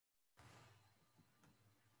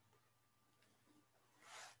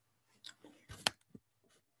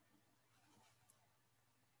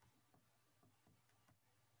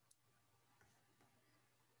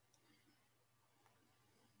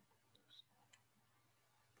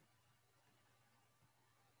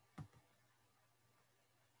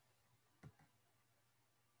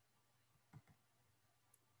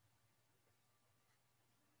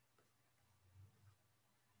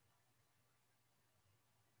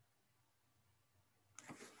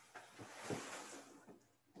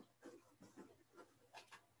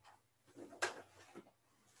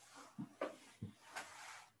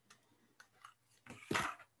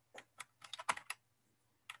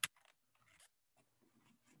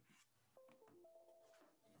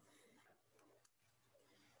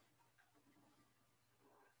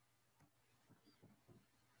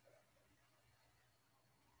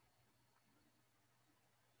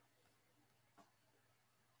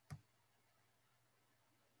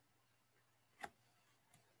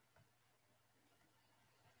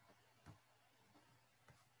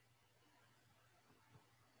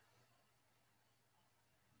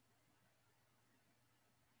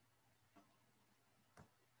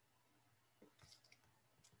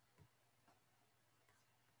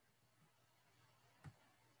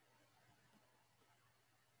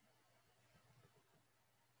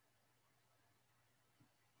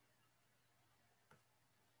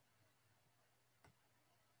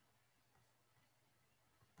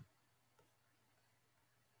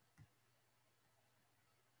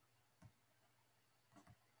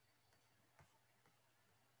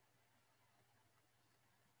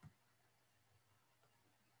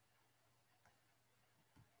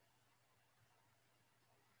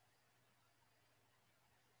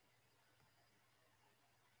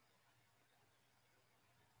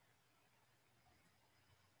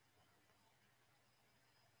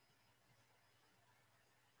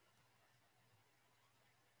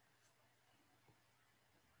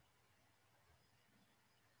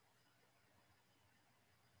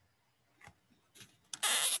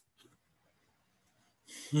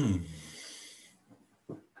Hmm.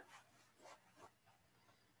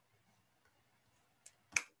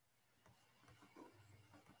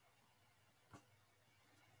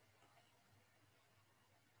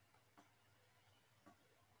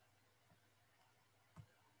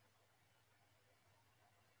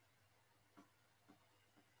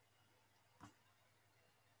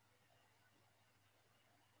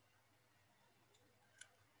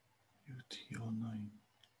 UT09.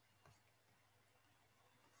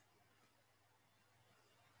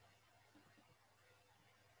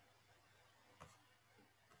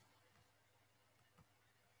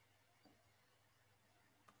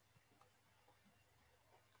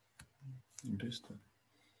 Interesting.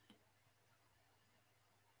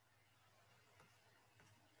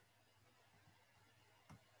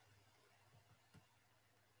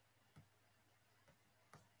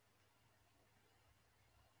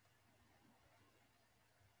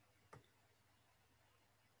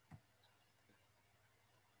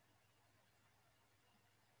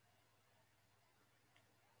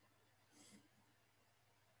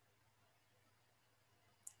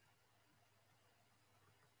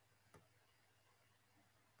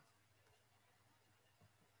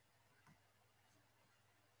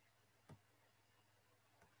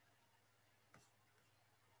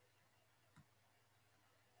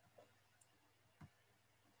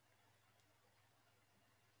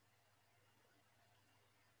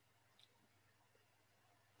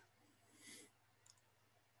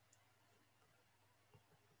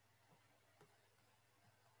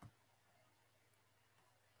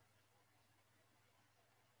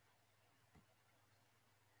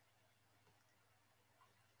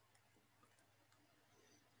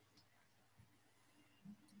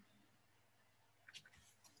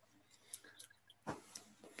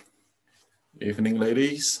 Evening,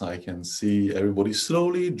 ladies. I can see everybody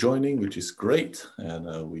slowly joining, which is great.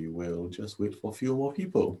 And we will just wait for a few more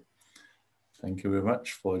people. Thank you very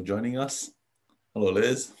much for joining us. Hello,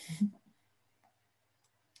 Liz.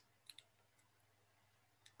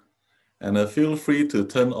 And feel free to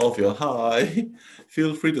turn off your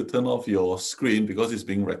feel free to turn off your screen because it's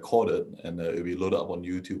being recorded and it will be loaded up on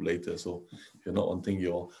YouTube later. So if you're not wanting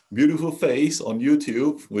your beautiful face on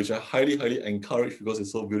YouTube, which I highly, highly encourage because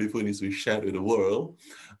it's so beautiful and needs to be shared with the world,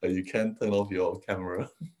 you can turn off your camera.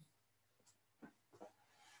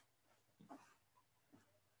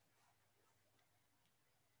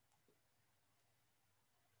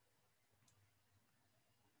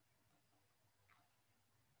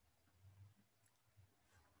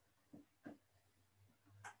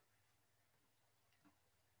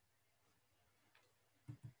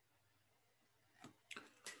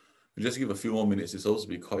 We'll just give a few more minutes. It's supposed to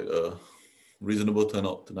be quite a reasonable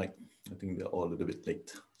turnout tonight. I think they're all a little bit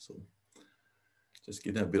late. So just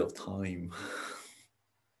give them a bit of time.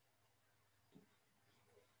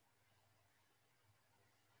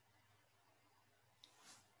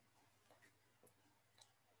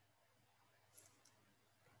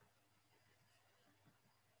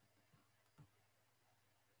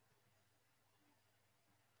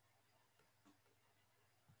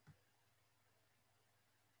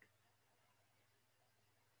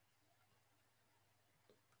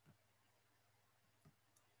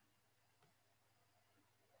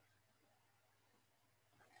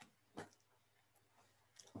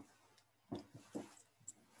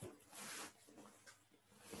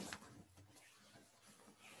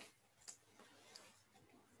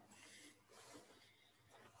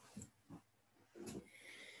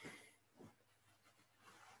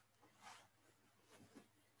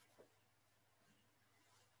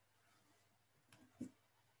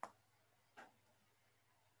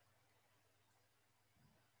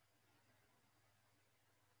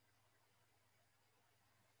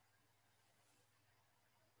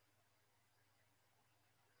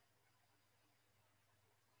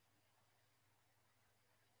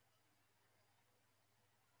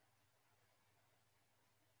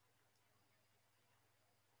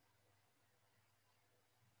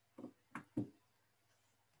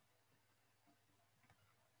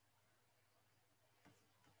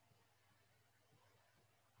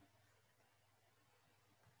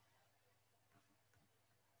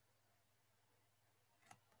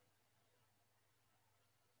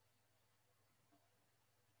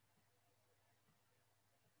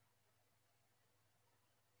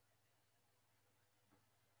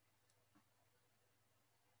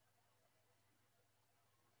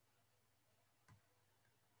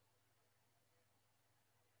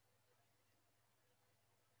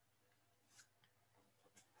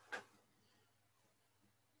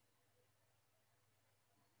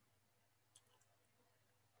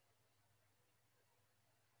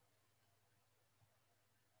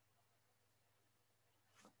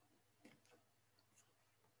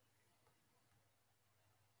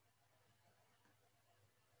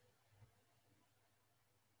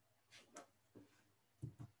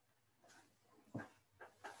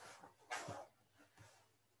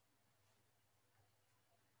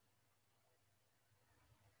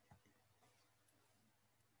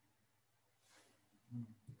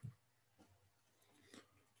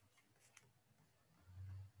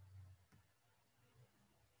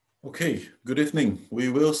 Okay, good evening. We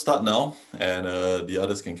will start now, and the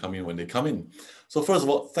others can come in when they come in. So first of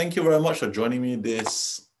all, thank you very much for joining me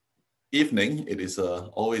this evening. It is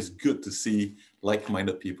always good to see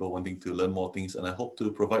like-minded people wanting to learn more things, and I hope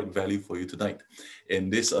to provide value for you tonight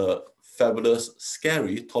in this fabulous,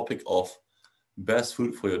 scary topic of best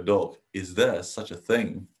food for your dog. Is there such a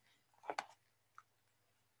thing?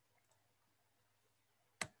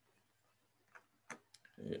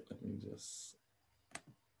 Okay, let me just...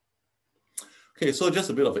 Okay, so just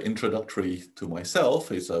a bit of an introductory to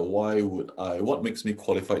myself is what makes me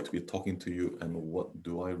qualified to be talking to you, and what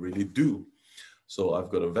do I really do? So I've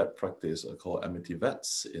got a vet practice called Amity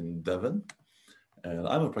Vets in Devon, and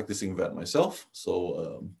I'm a practicing vet myself.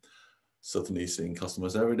 So certainly seeing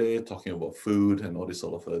customers every day, talking about food and all these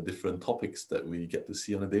sort of different topics that we get to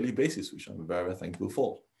see on a daily basis, which I'm very, very thankful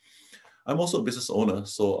for. I'm also a business owner,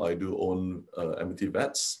 so I do own Amity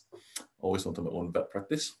Vets. Always wanted my own vet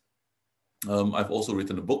practice. I've also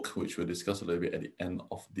written a book, which we'll discuss a little bit at the end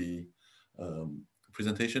of the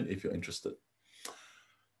presentation if you're interested.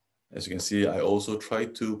 As you can see, I also try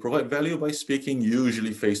to provide value by speaking,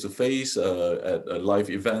 usually face-to-face at live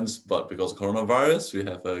events, but because of coronavirus, we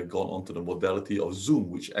have gone on to the modality of Zoom,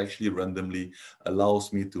 which actually randomly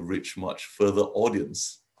allows me to reach much further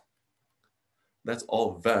audience. That's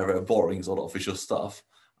all very, very boring sort of official stuff.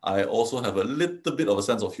 I also have a little bit of a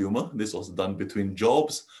sense of humor. This was done between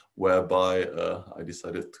jobs, whereby I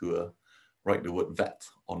decided to write the word vet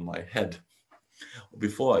on my head.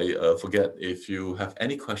 Before I forget, if you have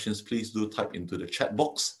any questions, please do type into the chat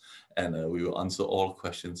box, and we will answer all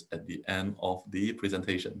questions at the end of the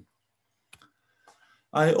presentation.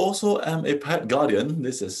 I also am a pet guardian.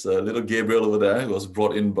 This is little Gabriel over there, who was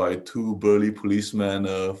brought in by two burly policemen,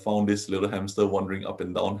 found this little hamster wandering up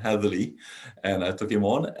and down heavily, and I took him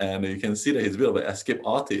on, and you can see that he's a bit of an escape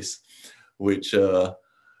artist, which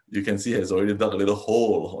you can see has already dug a little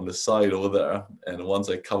hole on the side over there. And once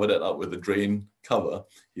I covered that up with the drain cover,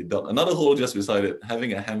 he dug another hole just beside it.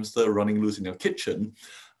 Having a hamster running loose in your kitchen,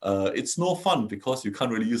 it's no fun because you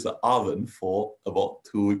can't really use the oven for about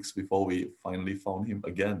 2 weeks before we finally found him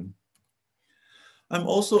again. I'm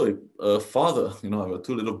also a father. I have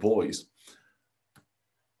two little boys.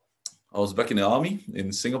 I was back in the army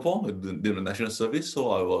in Singapore, I did the national service,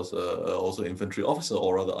 so I was also an infantry officer,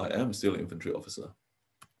 or rather I am still an infantry officer.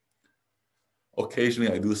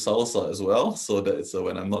 Occasionally I do salsa as well, so that's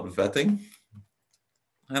when I'm not vetting.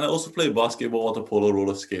 And I also play basketball, water polo,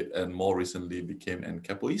 roller skate, and more recently became an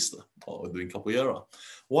capoeista, or doing capoeira.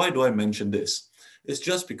 Why do I mention this? It's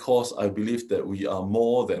just because I believe that we are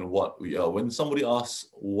more than what we are. When somebody asks,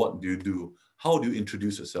 what do you do? How do you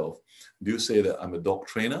introduce yourself? Do you say that I'm a dog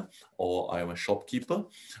trainer, or I'm a shopkeeper,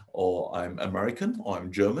 or I'm American, or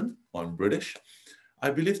I'm German, or I'm British? I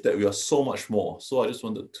believe that we are so much more. So I just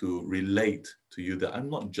wanted to relate to you that I'm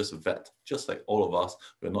not just a vet. Just like all of us,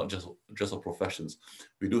 we're not just our professions.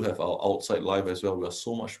 We do have our outside life as well. We are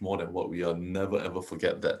so much more than what we are. Never ever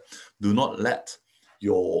forget that. Do not let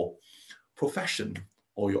your profession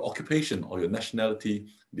or your occupation or your nationality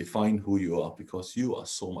define who you are, because you are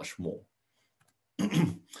so much more.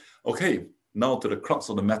 Okay, now to the crux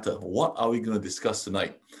of the matter. What are we going to discuss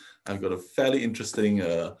tonight? I've got a fairly interesting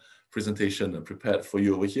presentation prepared for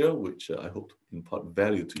you over here, which I hope to impart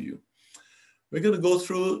value to you. We're going to go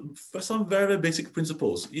through some very basic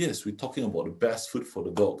principles. Yes, we're talking about the best food for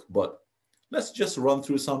the dog, but let's just run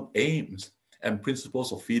through some aims and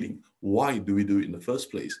principles of feeding. Why do we do it in the first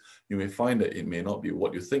place? You may find that it may not be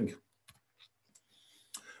what you think.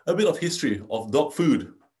 A bit of history of dog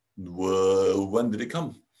food. When did it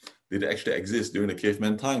come? Did it actually exist during the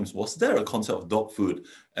caveman times? Was there a concept of dog food?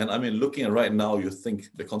 And I mean, looking at right now, you think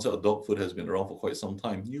the concept of dog food has been around for quite some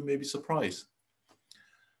time. You may be surprised.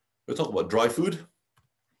 We'll talk about dry food.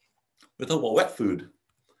 We'll talk about wet food.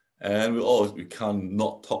 And we can't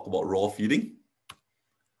not talk about raw feeding.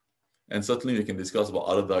 And certainly we can discuss about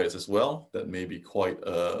other diets as well that may be quite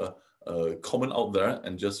common out there,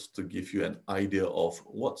 and just to give you an idea of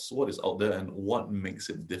what is out there and what makes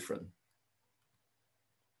it different.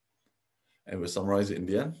 And we'll summarize it in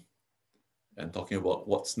the end and talking about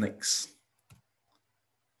what's next.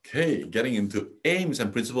 Okay, getting into aims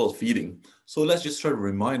and principles of feeding. So let's just try to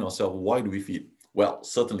remind ourselves, why do we feed? Well,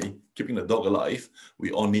 certainly keeping the dog alive,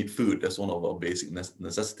 we all need food. That's one of our basic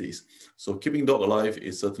necessities. So keeping dog alive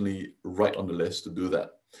is certainly right on the list to do that.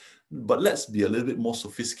 But let's be a little bit more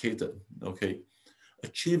sophisticated, okay?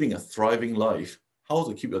 Achieving a thriving life, how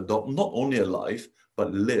to keep your dog not only alive,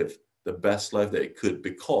 but live the best life that it could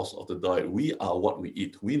because of the diet. We are what we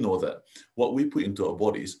eat. We know that. What we put into our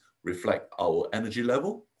bodies reflect our energy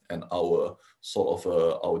level and our sort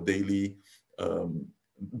of our daily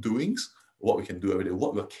doings, what we can do every day,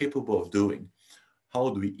 what we're capable of doing. How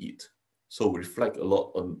do we eat? So we reflect a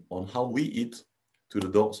lot on how we eat to the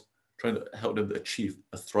dogs, trying to help them to achieve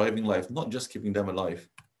a thriving life, not just keeping them alive.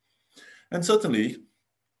 And certainly,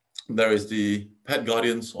 there is the pet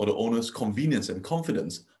guardians or the owner's convenience and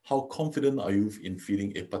confidence. How confident are you in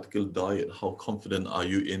feeding a particular diet? How confident are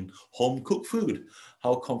you in home cooked food?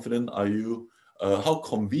 How confident are you, how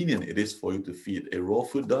convenient it is for you to feed a raw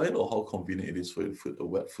food diet, or how convenient it is for you to feed a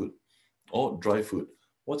wet food or dry food?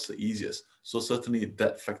 What's the easiest? So certainly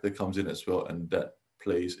that factor comes in as well, and that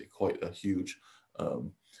plays quite a huge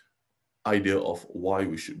idea of why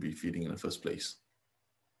we should be feeding in the first place.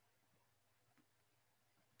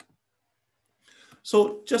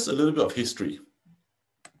 So just a little bit of history.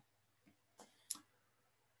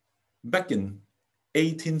 Back in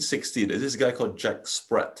 1860, there's this guy called Jack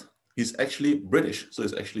Sprat. He's actually British, so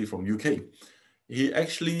he's actually from UK. He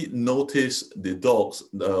actually noticed the dogs,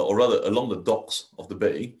 or rather along the docks of the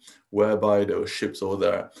bay, whereby there were ships over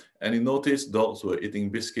there, and he noticed dogs were eating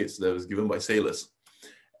biscuits that was given by sailors.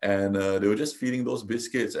 And they were just feeding those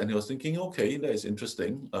biscuits, and he was thinking, okay, that is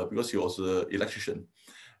interesting, because he was an electrician.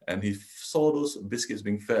 And he saw those biscuits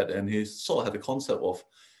being fed, and he sort of had the concept of,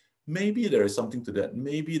 maybe there is something to that.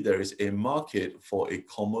 Maybe there is a market for a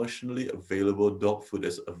commercially available dog food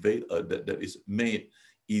that is made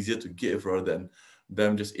easier to give, rather than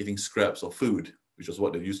them just eating scraps of food, which was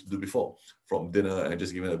what they used to do before, from dinner, and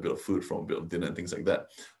just giving a bit of food from a bit of dinner and things like that.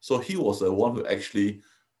 So he was the one who actually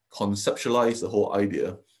conceptualized the whole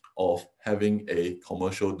idea of having a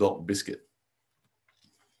commercial dog biscuit.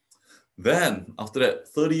 Then, after that,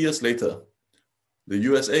 30 years later, the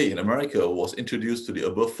USA in America was introduced to the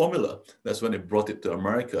above formula. That's when they brought it to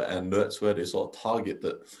America, and that's where they sort of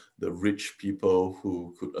targeted the rich people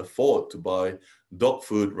who could afford to buy dog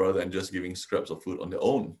food rather than just giving scraps of food on their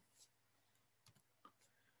own.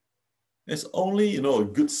 It's only, a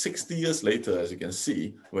good 60 years later, as you can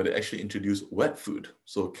see, where they actually introduced wet food.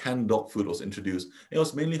 So canned dog food was introduced. It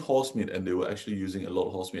was mainly horse meat, and they were actually using a lot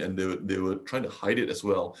of horse meat, and they were trying to hide it as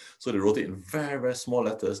well. So they wrote it in very, very small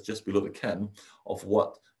letters just below the can of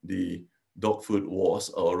what the dog food was,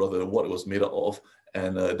 or rather what it was made out of,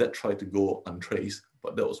 and that tried to go untraced.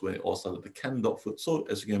 But that was when it all started, the canned dog food. So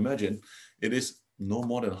as you can imagine, it is no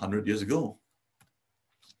more than 100 years ago.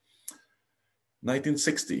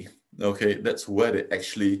 1960, okay, that's where they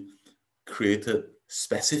actually created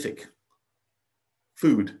specific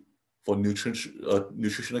food for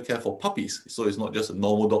nutritional care for puppies. So it's not just a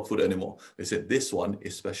normal dog food anymore. They said this one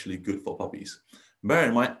is especially good for puppies. Bear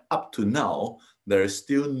in mind, up to now, there is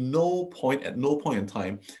still at no point in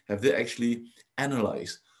time have they actually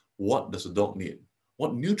analyzed what does a dog need.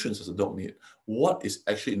 What nutrients does a dog need? What is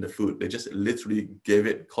actually in the food? They just literally gave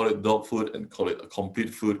it, call it dog food, and call it a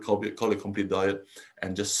complete food, call it a complete diet,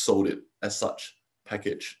 and just sold it as such,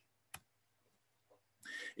 package.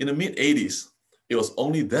 In the mid-80s, it was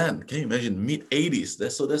only then, can you imagine, mid-80s,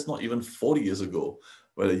 that's not even 40 years ago,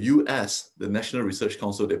 where the US, the National Research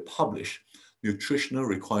Council, they published nutritional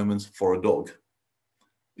requirements for a dog.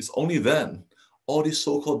 It's only then, all this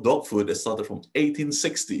so-called dog food that started from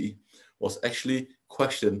 1860 was actually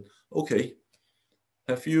questioned. Okay,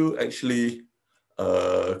 have you actually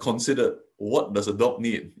considered what does a dog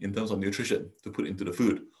need in terms of nutrition to put into the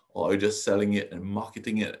food? Or are you just selling it and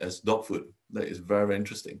marketing it as dog food? That is very, very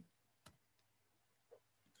interesting.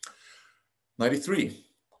 93,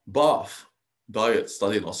 Bath diet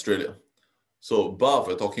started in Australia. So Bath,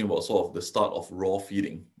 we're talking about sort of the start of raw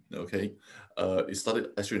feeding, okay? It started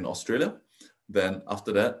actually in Australia. Then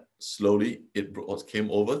after that, slowly it came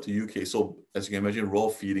over to UK. So as you can imagine, raw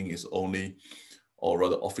feeding is only, or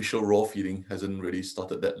rather official raw feeding hasn't really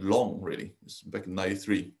started that long, really. It's back in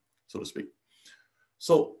 93, so to speak.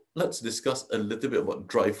 So let's discuss a little bit about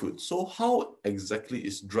dry food. So how exactly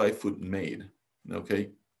is dry food made,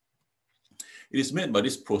 okay? It is made by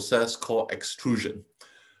this process called extrusion.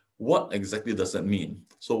 What exactly does that mean?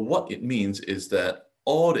 So what it means is that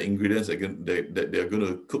all the ingredients that they're going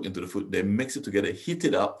to cook into the food, they mix it together, heat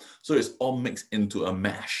it up, so it's all mixed into a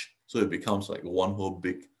mash. So it becomes like one whole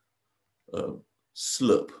big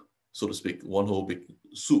slurp, so to speak, one whole big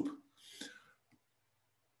soup.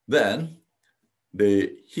 Then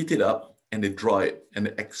they heat it up and they dry it and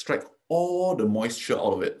they extract all the moisture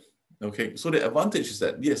out of it. Okay, so the advantage is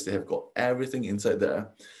that, yes, they have got everything inside there,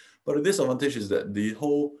 but the disadvantage is that the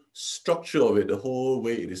whole structure of it, the whole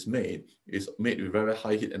way it is made with very, very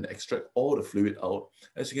high heat and extract all the fluid out.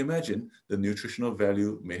 As you can imagine, the nutritional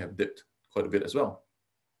value may have dipped quite a bit as well.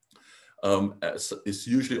 It's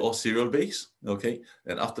usually all cereal based, okay?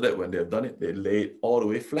 And after that, when they have done it, they lay it all the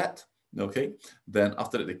way flat okay? Then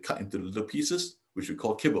after that, they cut into little pieces, which we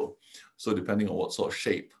call kibble. So depending on what sort of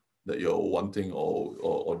shape that you're wanting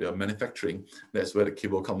or they're manufacturing, that's where the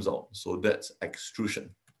kibble comes out. So that's extrusion.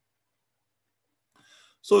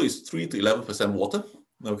 So it's 3 to 11% water,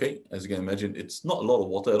 okay? As you can imagine, it's not a lot of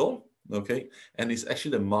water at all, okay? And it's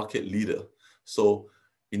actually the market leader. So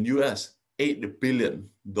in US, $8 billion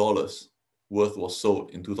worth was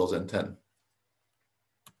sold in 2010.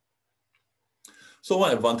 So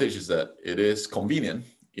one advantage is that it is convenient,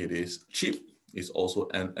 it is cheap, it's also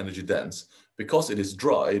energy dense. Because it is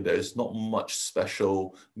dry, there is not much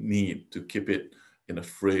special need to keep it in a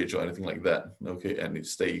fridge or anything like that, okay? And it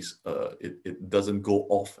stays, it doesn't go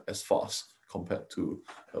off as fast compared to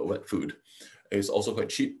wet food. It's also quite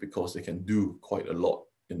cheap because they can do quite a lot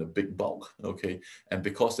in a big bulk, okay? And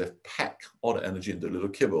because they've packed all the energy into little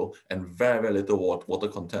kibble and very, very little water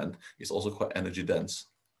content, it's also quite energy dense.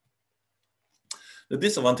 The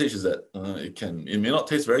disadvantage is that it may not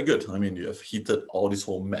taste very good. I mean, you have heated all this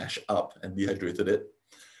whole mash up and dehydrated it.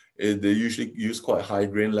 They usually use quite a high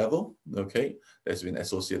grain level, okay? That's been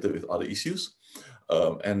associated with other issues.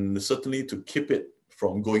 And certainly to keep it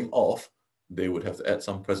from going off, they would have to add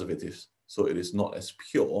some preservatives. So it is not as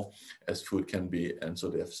pure as food can be. And so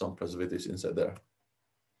they have some preservatives inside there.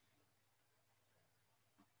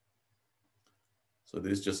 So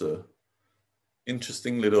this is just a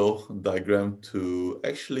interesting little diagram to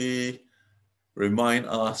actually remind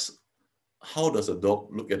us, how does a dog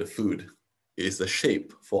look at the food? Is the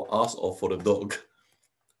shape for us or for the dog?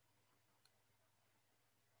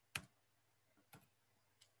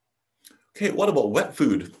 Okay, what about wet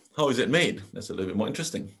food? How is it made? That's a little bit more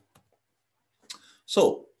interesting.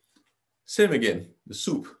 So, same again, the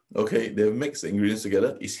soup, okay, they mix the ingredients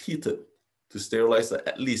together, it's heated to sterilize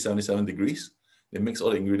at least 77 degrees. They mix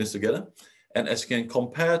all the ingredients together. And as you can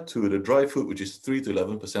compare to the dry food, which is 3 to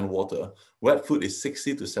 11% water, wet food is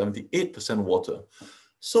 60 to 78% water.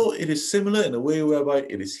 So it is similar in a way whereby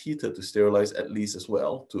it is heated to sterilize at least as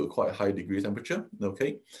well to a quite high degree temperature,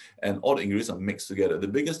 okay? And all the ingredients are mixed together. The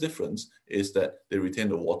biggest difference is that they retain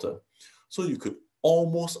the water. So you could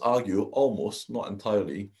almost argue, almost, not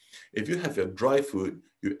entirely, if you have your dry food,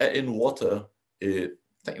 you add in water, it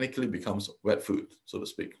technically becomes wet food, so to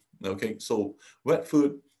speak, okay? So wet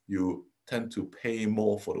food, you tend to pay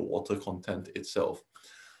more for the water content itself.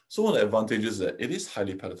 So one of the advantages is that it is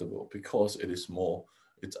highly palatable because it is more,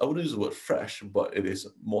 I wouldn't use the word fresh, but it is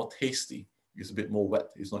more tasty. It's a bit more wet.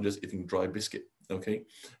 It's not just eating dry biscuit, okay?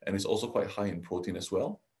 And it's also quite high in protein as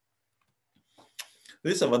well.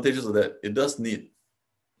 The disadvantages are that it does need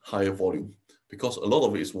higher volume because a lot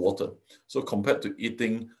of it is water. So compared to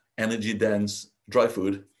eating energy dense dry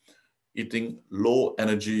food, eating low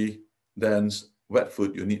energy dense wet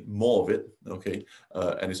food, you need more of it, okay?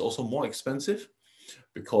 And it's also more expensive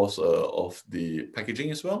because of the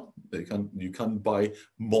packaging as well. You can't buy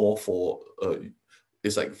more for,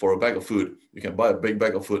 it's like for a bag of food, you can buy a big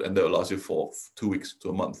bag of food and that will last you for 2 weeks to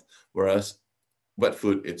a month. Whereas wet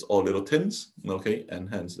food, it's all little tins, okay? And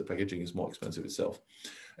hence the packaging is more expensive itself.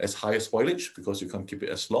 As higher spoilage because you can't keep it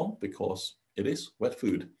as long because it is wet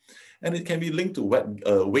food. And it can be linked to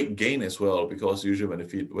weight gain as well, because usually when they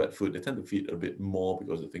feed wet food, they tend to feed a bit more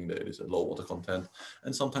because they think that it is a low water content.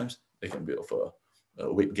 And sometimes they can be of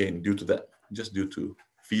a weight gain due to that, just due to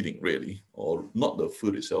feeding really, or not the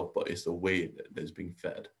food itself, but it's the way that it's being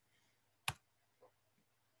fed.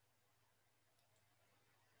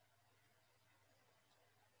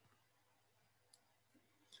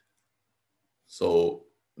 So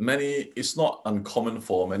it's not uncommon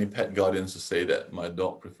for many pet guardians to say that my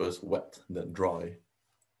dog prefers wet than dry.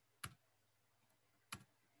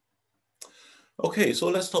 Okay, so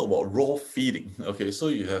let's talk about raw feeding. Okay, so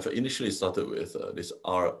you have initially started with this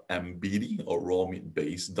RMBD or raw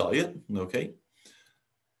meat-based diet, okay?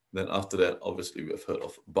 Then after that, obviously we've heard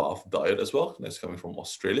of BARF diet as well. That's coming from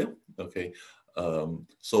Australia, okay?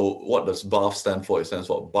 So what does BARF stand for? It stands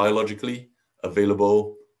for biologically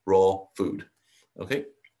available raw food, okay?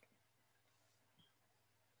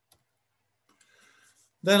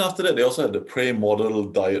 Then after that, they also have the prey model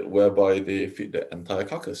diet whereby they feed the entire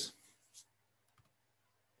carcass.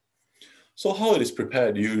 So how it is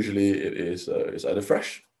prepared, usually it is it's either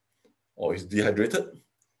fresh or it's dehydrated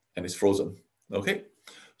and it's frozen, okay?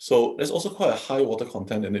 So there's also quite a high water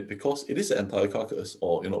content in it because it is the entire carcass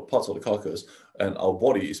or, parts of the carcass, and our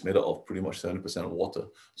body is made up of pretty much 70% of water.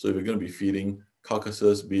 So if you're going to be feeding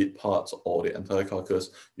carcasses, be it parts or the entire carcass,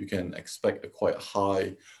 you can expect a quite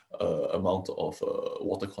high amount of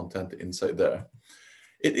water content inside there.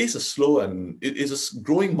 It is a slow and it is a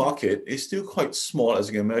growing market. It's still quite small, as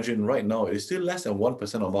you can imagine. Right now, it is still less than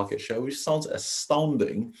 1% of market share, which sounds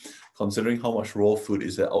astounding, considering how much raw food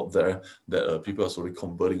is there out there that people are sort of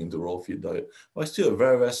converting into raw feed diet. But it's still a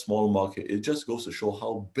very, very small market. It just goes to show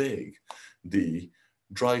how big the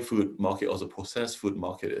dry food market or the processed food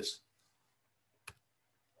market is.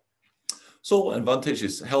 So advantage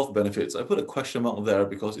is health benefits. I put a question mark there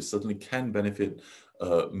because it certainly can benefit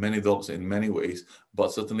many dogs in many ways,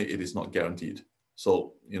 but certainly it is not guaranteed.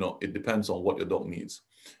 So, it depends on what your dog needs.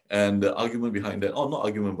 And the argument behind that, or not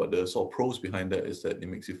argument, but the sort of pros behind that is that it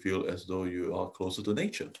makes you feel as though you are closer to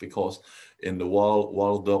nature, because in the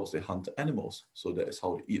wild dogs, they hunt animals. So that is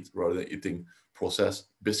how they eat, rather than eating processed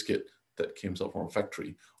biscuit that came out from a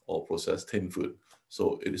factory or processed tin food.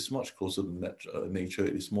 So it is much closer to nature.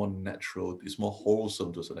 It is more natural. It's more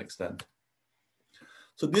wholesome to some extent.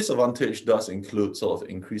 So this advantage does include sort of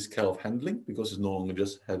increased care of handling, because it's no longer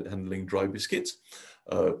just handling dry biscuits,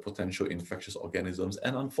 potential infectious organisms.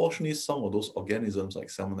 And unfortunately, some of those organisms like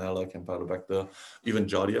Salmonella, Campylobacter, even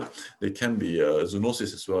Giardia, they can be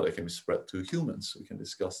zoonosis as well that can be spread to humans. We can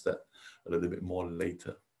discuss that a little bit more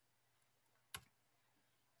later.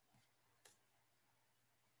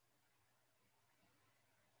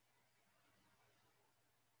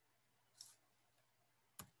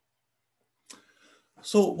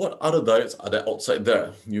 So what other diets are there outside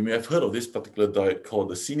there? You may have heard of this particular diet called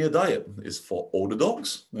the senior diet. It's for older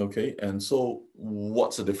dogs, okay? And so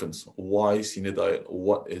what's the difference? Why senior diet?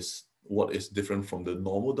 What is different from the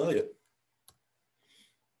normal diet?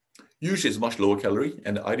 Usually it's much lower calorie,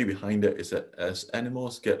 and the idea behind that is that as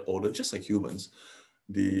animals get older, just like humans,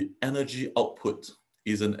 the energy output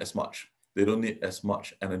isn't as much. They don't need as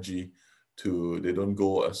much energy they don't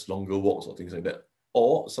go as longer walks or things like that.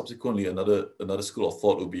 Or subsequently, another school of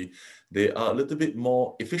thought would be they are a little bit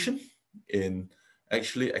more efficient in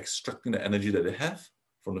actually extracting the energy that they have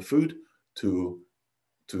from the food to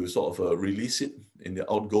sort of release it in their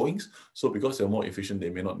outgoings. So because they're more efficient, they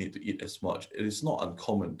may not need to eat as much. It is not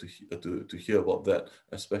uncommon to hear about that,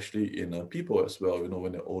 especially in people as well.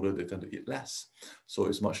 When they're older, they tend to eat less. So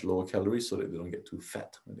it's much lower calories so that they don't get too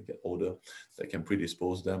fat when they get older. That can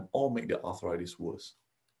predispose them or make their arthritis worse.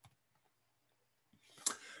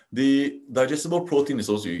 The digestible protein is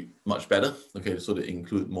also much better. Okay, so they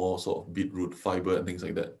include more sort of beetroot fiber and things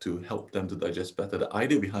like that to help them to digest better. The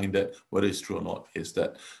idea behind that, whether it's true or not, is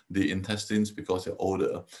that the intestines, because they're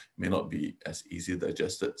older, may not be as easily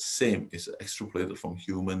digested. Same is extrapolated from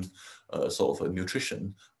human sort of a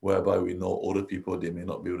nutrition, whereby we know older people, they may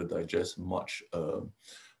not be able to digest much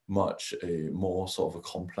more sort of a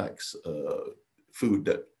complex food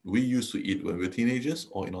that we used to eat when we were teenagers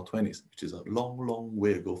or in our 20s, which is a long, long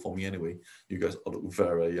way ago for me anyway. You guys all look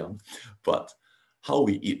very, very young. But how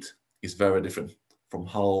we eat is very different from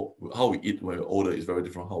how we eat when we're older is very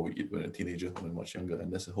different from how we eat when we're a teenager, when we're much younger.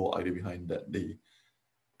 And that's the whole idea behind that. The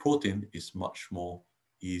protein is much more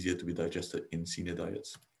easier to be digested in senior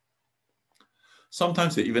diets.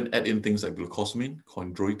 Sometimes they even add in things like glucosamine,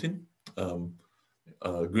 chondroitin,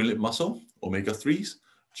 green lip mussel, omega-3s,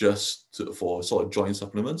 for sort of joint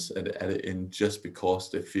supplements, and they add it in just because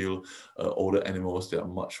they feel older animals, they are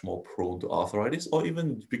much more prone to arthritis, or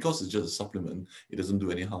even because it's just a supplement, it doesn't do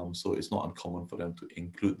any harm. So it's not uncommon for them to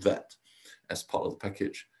include that as part of the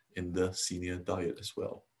package in the senior diet as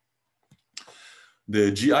well. The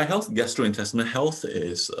GI health, gastrointestinal health,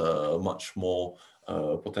 is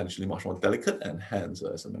potentially much more delicate, and hence,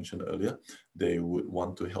 as I mentioned earlier, they would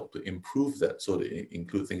want to help to improve that. So they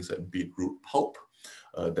include things like beetroot pulp,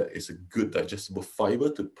 that is a good digestible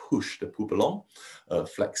fiber to push the poop along.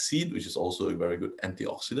 Flaxseed, which is also a very good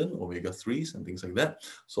antioxidant, omega-3s and things like that.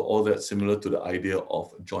 So all that similar to the idea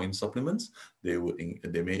of joint supplements. They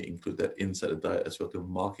may include that inside the diet as well to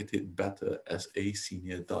market it better as a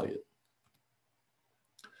senior diet.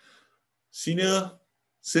 Senior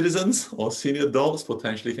citizens or senior dogs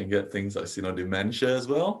potentially can get things like senile dementia as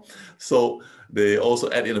well. So they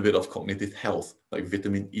also add in a bit of cognitive health, like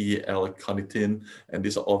vitamin E, L-carnitine, and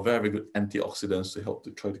these are all very good antioxidants to help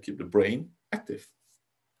to try to keep the brain active.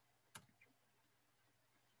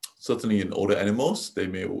 Certainly in older animals, they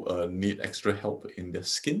may need extra help in their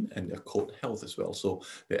skin and their coat health as well. So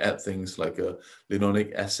they add things like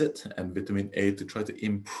linoleic acid and vitamin A to try to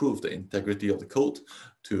improve the integrity of the coat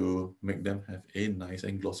to make them have a nice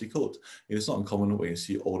and glossy coat. It is not uncommon when you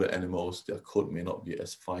see older animals, their coat may not be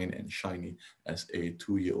as fine and shiny as a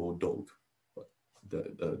 2-year-old dog. But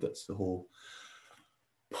that's the whole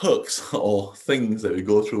perks or things that we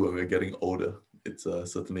go through when we're getting older. It's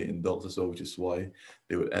certainly in dogs as well, which is why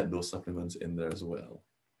they would add those supplements in there as well.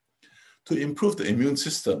 To improve the immune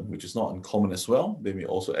system, which is not uncommon as well, they may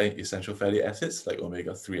also add essential fatty acids like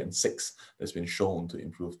omega-3 and 6 that's been shown to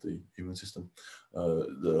improve the immune system.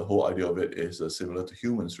 The whole idea of it is similar to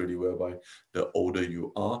humans, really, whereby the older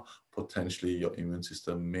you are, potentially your immune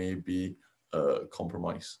system may be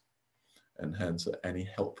compromised, and hence any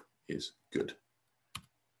help is good.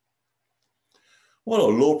 Well, a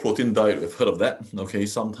low protein diet, we've heard of that. Okay,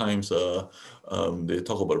 sometimes they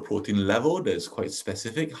talk about a protein level that's quite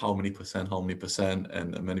specific, how many percent,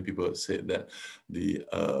 and many people have said that the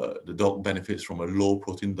dog benefits from a low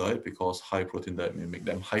protein diet because high protein diet may make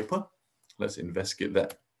them hyper. Let's investigate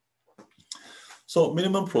that. So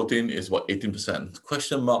minimum protein is about 18%.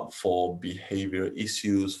 Question mark for behavior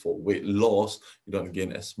issues, for weight loss. You don't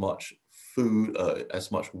gain as much food,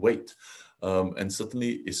 as much weight. And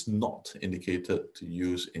certainly it's not indicated to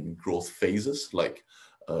use in growth phases, like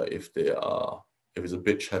if it's a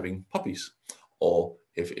bitch having puppies, or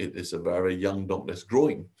if it is a very young dog that's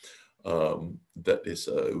growing. That is,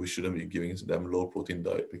 we shouldn't be giving them low protein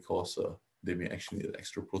diet because they may actually need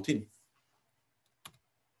extra protein.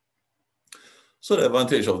 So the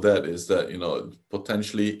advantage of that is that, you know,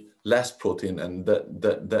 potentially less protein, and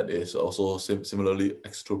that is also similarly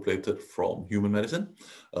extrapolated from human medicine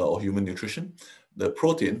or human nutrition. The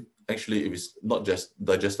protein, actually, if it's not just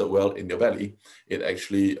digested well in your belly, it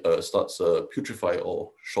actually starts putrefy,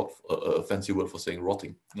 or short fancy word for saying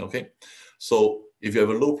rotting. Okay, so if you have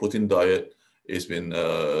a low protein diet, it's been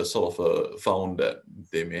found that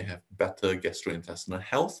they may have better gastrointestinal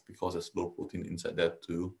health because there's low protein inside there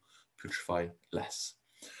to putrefy less,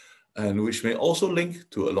 and which may also link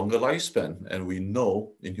to a longer lifespan. And we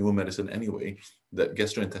know in human medicine anyway that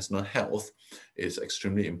gastrointestinal health is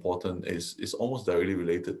extremely important, is almost directly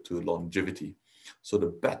related to longevity. So the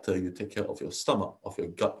better you take care of your stomach, of your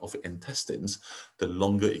gut, of your intestines, the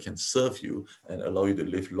longer it can serve you and allow you to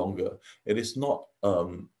live longer. It is not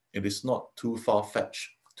too far-fetched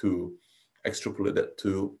to extrapolate that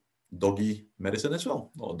to doggy medicine as well,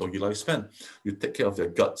 or doggy lifespan. You take care of their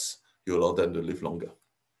guts, you allow them to live longer.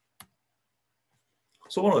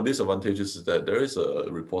 So one of the disadvantages is that there is a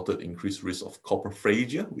reported increased risk of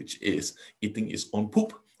coprophagia, which is eating its own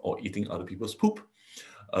poop or eating other people's poop,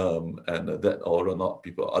 and that, or not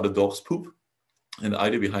other dogs' poop. And the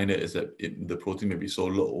idea behind it is that the protein may be so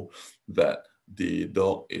low that the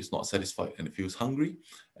dog is not satisfied and it feels hungry,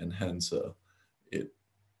 and hence it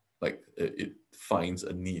finds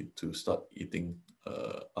a need to start eating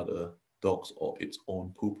other dogs or its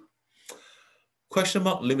own poop. Question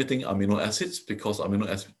mark limiting amino acids, because amino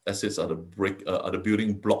acids are the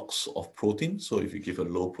building blocks of protein. So if you give a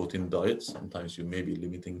low protein diet, sometimes you may be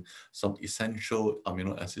limiting some essential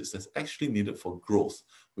amino acids that's actually needed for growth,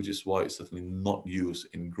 which is why it's certainly not used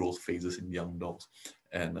in growth phases in young dogs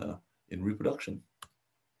and in reproduction.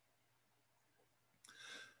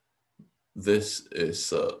 This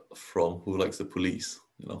is from Who Likes the Police,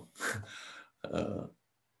 you know.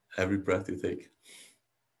 Every breath you take.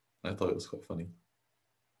 I thought it was quite funny.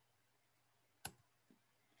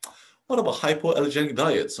 What about hypoallergenic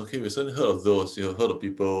diets? Okay, we've certainly heard of those. You've heard of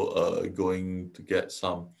people going to get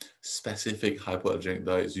some specific hypoallergenic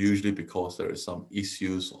diets, usually because there is some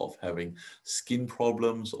issues of having skin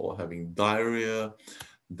problems or having diarrhea,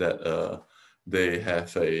 that they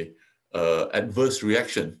have a adverse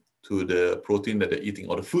reaction to the protein that they're eating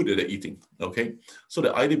or the food that they're eating. Okay, so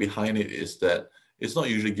the idea behind it is that it's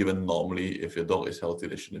not usually given normally. If your dog is healthy,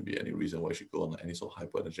 there shouldn't be any reason why you should go on any sort of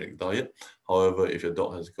hypoallergenic diet. However, if your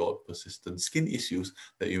dog has got persistent skin issues,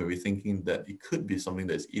 that you may be thinking that it could be something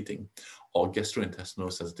that is eating, or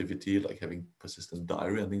gastrointestinal sensitivity, like having persistent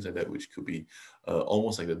diarrhea and things like that, which could be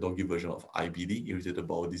almost like the doggy version of IBD, irritated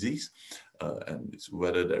bowel disease, and it's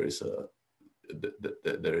whether there is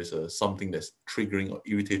something that's triggering or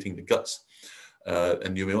irritating the guts.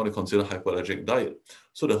 And you may want to consider hypoallergenic diet.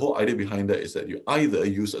 So the whole idea behind that is that you either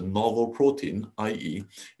use a novel protein, i.e.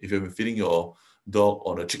 if you've been feeding your dog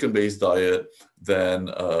on a chicken-based diet, then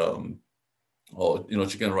or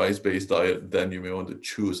chicken rice-based diet, then you may want to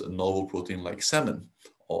choose a novel protein like salmon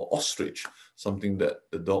or ostrich, something that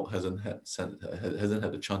the dog hasn't had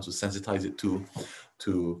the chance to sensitize it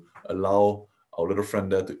to allow our little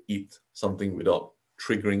friend there to eat something without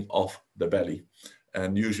triggering off the belly.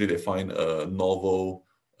 And usually they find novel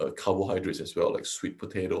carbohydrates as well, like sweet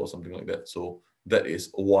potato or something like that. So that is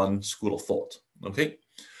one school of thought, okay?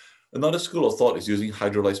 Another school of thought is using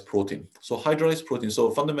hydrolyzed protein. So hydrolyzed protein, so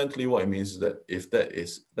fundamentally what it means is that if that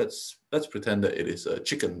is, let's pretend that it is a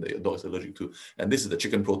chicken that your dog is allergic to, and this is the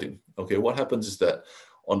chicken protein, okay? What happens is that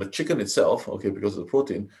on the chicken itself, okay, because of the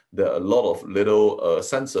protein, there are a lot of little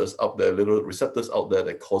sensors out there, little receptors out there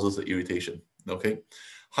that causes the irritation, okay?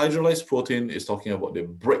 Hydrolyzed protein is talking about they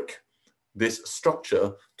break this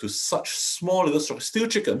structure to such small little structures, still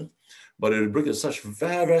chicken, but it breaks to such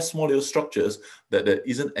very, very small little structures that there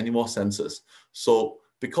isn't any more sensors. So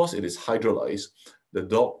because it is hydrolyzed, the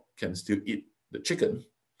dog can still eat the chicken,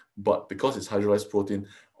 but because it's hydrolyzed protein,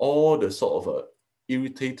 all the sort of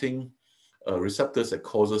irritating receptors that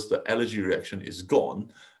causes the allergy reaction is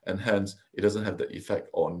gone, and hence it doesn't have the effect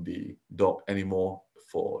on the dog anymore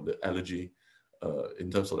for the allergy, in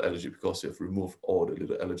terms of the allergy, because you've removed all the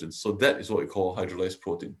little allergens. So that is what we call hydrolyzed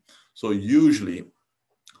protein. So usually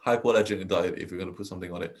hypoallergenic diet, if you're going to put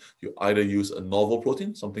something on it, you either use a novel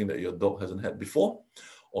protein, something that your dog hasn't had before,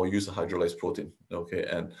 or use a hydrolyzed protein, okay?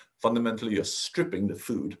 And fundamentally, you're stripping the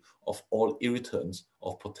food of all irritants,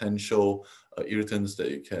 of potential irritants that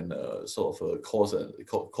you can cause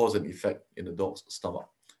an effect in the dog's stomach.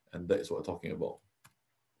 And that is what we're talking about.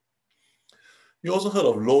 You also heard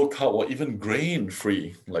of low carb or even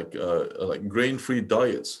grain-free, like grain-free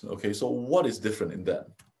diets, okay? So what is different in that?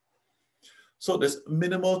 So there's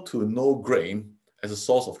minimal to no grain as a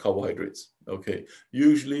source of carbohydrates, okay?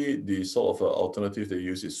 Usually the sort of alternative they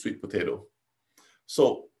use is sweet potato.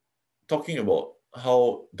 So talking about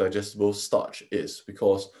how digestible starch is,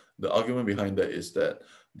 because the argument behind that is that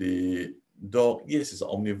the dog, yes, it's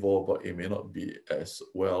omnivore, but it may not be as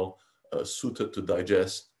well suited to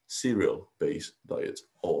digest cereal-based diets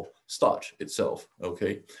or starch itself,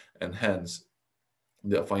 okay? And hence,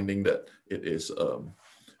 they are finding that it is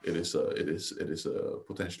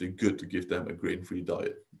potentially good to give them a grain-free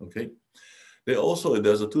diet. Okay,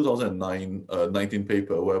 there's a 2019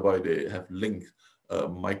 paper whereby they have linked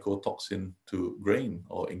mycotoxin to grain,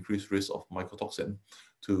 or increased risk of mycotoxin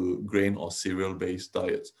to grain or cereal-based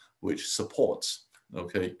diets, which supports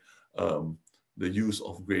the use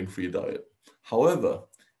of grain-free diet. However,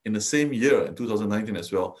 in the same year, in 2019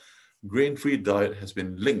 as well, grain-free diet has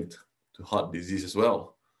been linked to heart disease as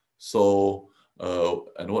well. So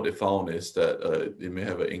and what they found is that you may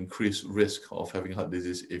have an increased risk of having heart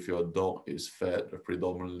disease if your dog is fed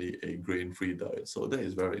predominantly a grain-free diet. So that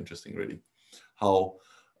is very interesting, really, how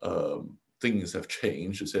things have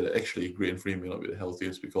changed to say that actually grain-free may not be the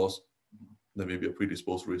healthiest because there may be a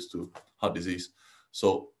predisposed risk to heart disease.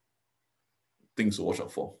 So things to watch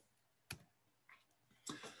out for.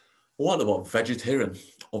 What about vegetarian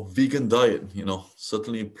or vegan diet?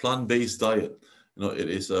 Certainly plant-based diet.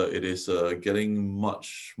 It is getting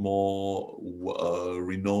much more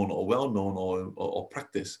renowned or well-known or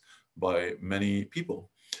practiced by many people.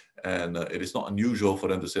 And it is not unusual for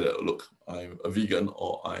them to say that, look, I'm a vegan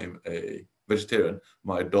or I'm a vegetarian.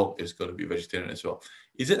 My dog is going to be vegetarian as well.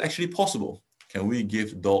 Is it actually possible? Can we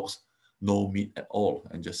give dogs no meat at all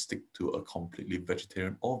and just stick to a completely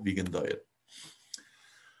vegetarian or vegan diet?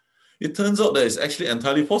 It turns out that it's actually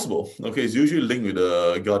entirely possible. Okay, it's usually linked with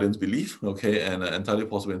the guardian's belief, okay, and entirely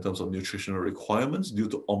possible in terms of nutritional requirements due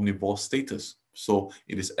to omnivore status. So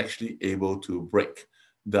it is actually able to break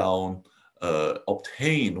down,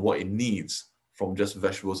 obtain what it needs from just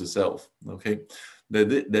vegetables itself, okay.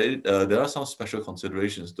 There are some special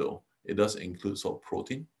considerations though. It does include sort of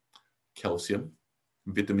protein, calcium,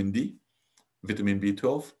 vitamin D, vitamin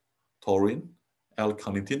B12, taurine,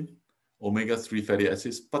 L-carnitine, omega-3 fatty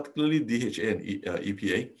acids, particularly DHA and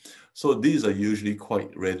EPA. So these are usually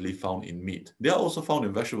quite readily found in meat. They are also found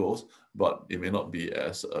in vegetables, but they may not be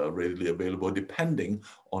as readily available depending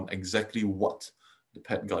on exactly what the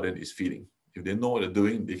pet guardian is feeding. If they know what they're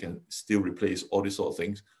doing, they can still replace all these sort of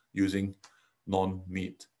things using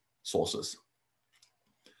non-meat sources.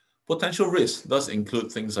 Potential risks does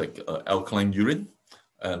include things like alkaline urine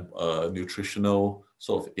and nutritional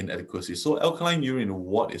sort of inadequacy. So alkaline urine,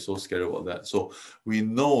 what is so scary about that? So we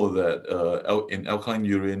know that in alkaline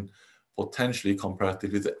urine, potentially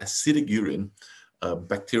comparatively to acidic urine,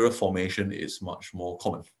 bacterial formation is much more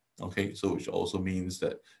common. Okay, so which also means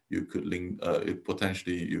that you could link,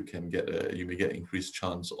 potentially you may get increased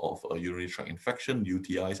chance of a urinary tract infection,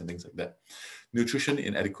 UTIs, and things like that. Nutrition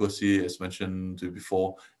inadequacy, as mentioned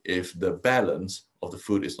before, if the balance of the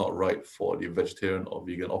food is not right for the vegetarian or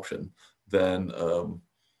vegan option, then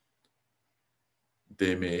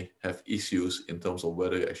they may have issues in terms of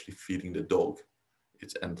whether you're actually feeding the dog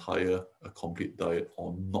its entire, a complete diet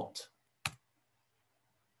or not.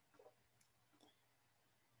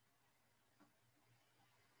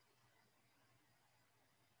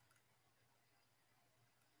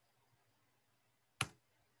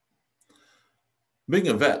 Being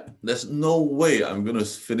a vet, there's no way I'm going to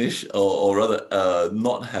finish or rather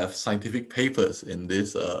not have scientific papers in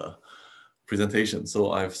this presentation.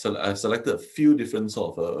 So I've selected a few different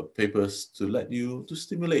sort of papers to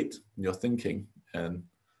stimulate your thinking and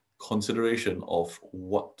consideration of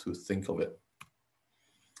what to think of it.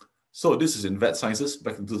 So this is in Vet Sciences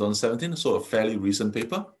back in 2017, so a fairly recent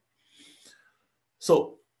paper.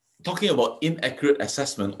 So talking about inaccurate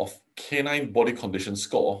assessment of canine body condition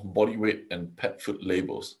score, body weight, and pet food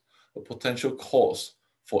labels, a potential cause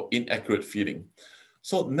for inaccurate feeding.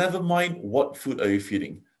 So never mind what food are you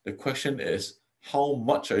feeding. The question is, how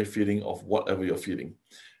much are you feeding of whatever you're feeding?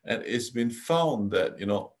 And it's been found that,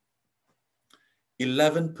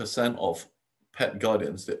 11% of pet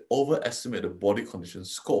guardians, they overestimate the body condition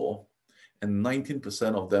score, and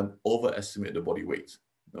 19% of them overestimate the body weight.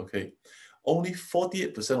 Okay, only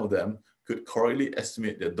 48% of them could correctly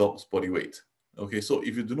estimate their dog's body weight. Okay, so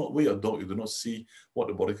if you do not weigh your dog, you do not see what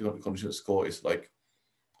the body condition score is like.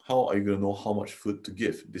 How are you going to know how much food to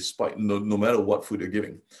give, despite no matter what food you're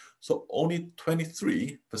giving? So only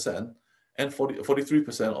 23% and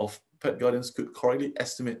 43% of pet guardians could correctly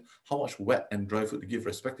estimate how much wet and dry food to give,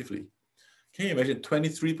 respectively. Can you imagine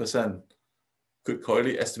 23% could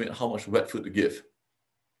correctly estimate how much wet food to give,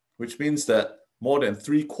 which means that more than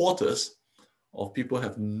 3/4 of people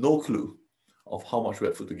have no clue of how much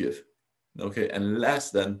wet food to give. Okay, and less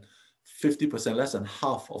than 50%, less than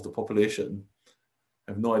half of the population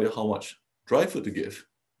have no idea how much dry food to give.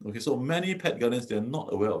 Okay, so many pet guardians, they're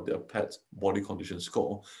not aware of their pet's body condition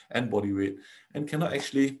score and body weight and cannot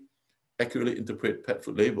actually accurately interpret pet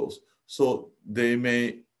food labels. So they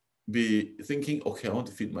may be thinking, okay, I want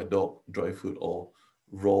to feed my dog dry food or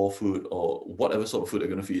raw food or whatever sort of food they're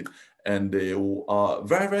going to feed. And they are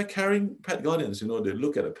very, very caring pet guardians. They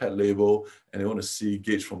look at a pet label and they want to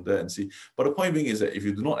gauge from there and see. But the point being is that if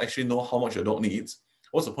you do not actually know how much your dog needs,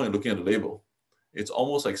 what's the point of looking at the label? It's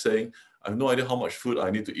almost like saying, I have no idea how much food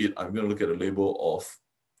I need to eat. I'm going to look at a label of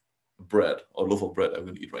bread or loaf of bread I'm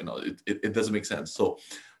going to eat right now. It doesn't make sense. So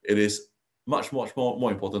it is much, much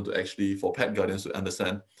more important to actually, for pet guardians to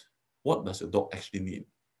understand, what does your dog actually need?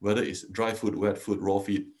 Whether it's dry food, wet food, raw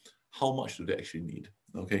feed, how much do they actually need?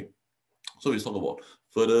 Okay. So we talk about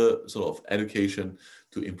further sort of education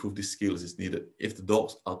to improve these skills is needed if the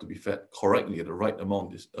dogs are to be fed correctly at the right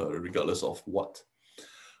amount, regardless of what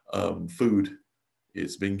food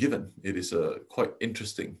is being given. It is quite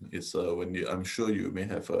interesting. It's I'm sure you may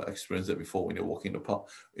have experienced that before when you're walking the park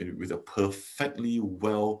with a perfectly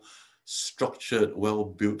well structured, well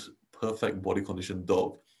built, perfect body condition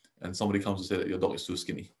dog, and somebody comes to say that your dog is too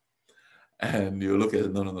skinny, and you look at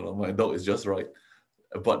it, no, my dog is just right.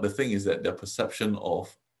 But the thing is that their perception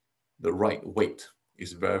of the right weight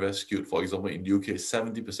is very, very skewed. For example, in the UK,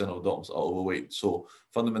 70% of dogs are overweight. So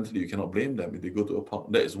fundamentally, you cannot blame them if they go to a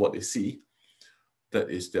park. That is what they see. That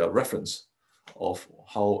is their reference of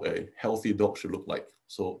how a healthy dog should look like.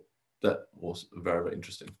 So that was very, very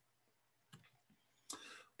interesting.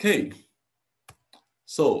 Okay.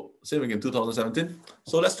 So same again, 2017.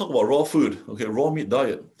 So let's talk about raw food. Okay, raw meat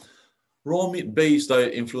diet. Raw meat-based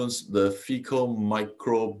diet influence the fecal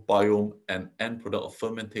microbiome and end product of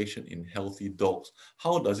fermentation in healthy dogs.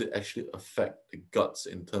 How does it actually affect the guts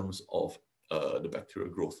in terms of the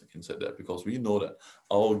bacterial growth inside there? Because we know that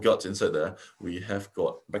our guts inside there, we have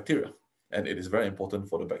got bacteria, and it is very important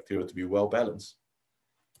for the bacteria to be well balanced.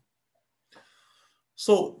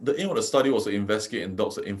 So the aim of the study was to investigate in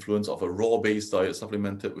dogs the influence of a raw-based diet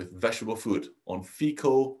supplemented with vegetable food on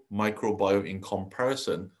fecal microbiome in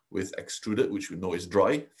comparison with extruded, which we know is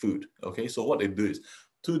dry food. Okay, so what they do is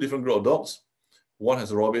two different group of dogs. One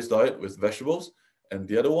has a raw-based diet with vegetables, and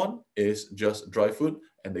the other one is just dry food,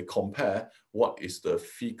 and they compare what is the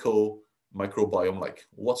fecal microbiome like,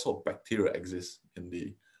 what sort of bacteria exists in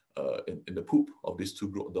the poop of these two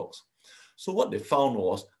group of dogs. So what they found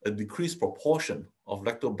was a decreased proportion of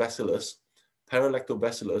lactobacillus,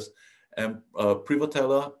 paralactobacillus, and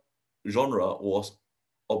Prevotella genre was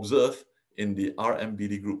observed in the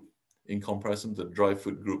RMBD group in comparison to the dry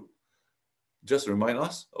food group. Just to remind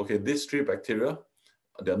us, okay, these three bacteria,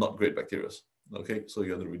 they're not great bacteria. Okay, so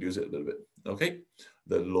you have to reduce it a little bit. Okay,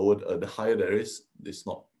 the higher there is, it's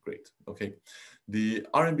not great. Okay, the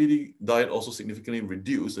RMBD diet also significantly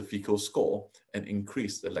reduced the fecal score and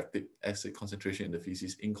increased the lactic acid concentration in the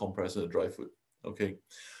feces in comparison to dry food. Okay,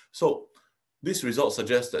 so this result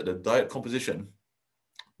suggests that the diet composition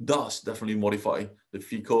does definitely modify the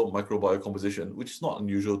fecal microbiome composition, which is not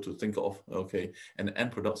unusual to think of. Okay, and the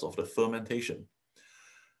end products of the fermentation.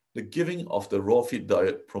 The giving of the raw feed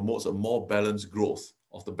diet promotes a more balanced growth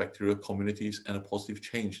of the bacterial communities and a positive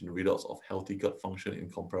change in the results of healthy gut function in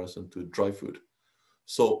comparison to dry food.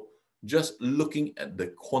 So just looking at the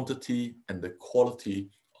quantity and the quality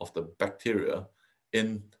of the bacteria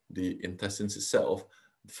in the intestines itself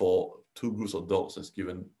for two groups of dogs that's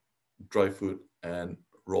given dry food and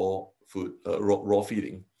raw food, raw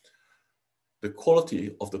feeding, the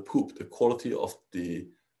quality of the poop, the quality of the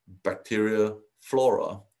bacteria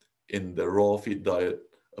flora in the raw feed diet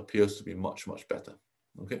appears to be much, much better.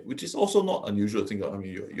 Okay, which is also not unusual to think of. I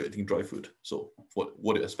mean, you're eating dry food, so what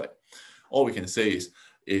do you expect? All we can say is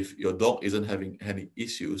if your dog isn't having any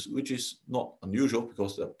issues, which is not unusual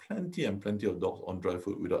because there are plenty and plenty of dogs on dry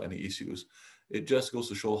food without any issues, it just goes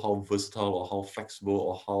to show how versatile or how flexible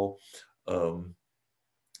or how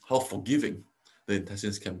forgiving the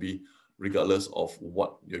intestines can be, regardless of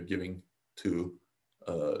what you're giving to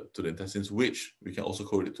the intestines, which we can also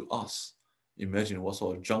correlate to us. Imagine what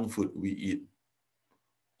sort of junk food we eat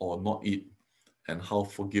or not eat, and how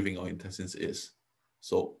forgiving our intestines is.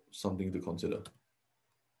 So something to consider.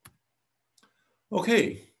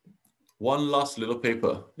 Okay, one last little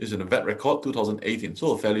paper. This is in a vet record, 2018,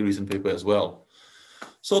 so a fairly recent paper as well.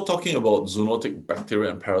 So talking about zoonotic bacteria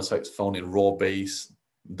and parasites found in raw-based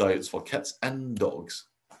diets for cats and dogs.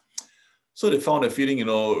 So they found that feeding,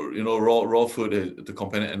 raw food to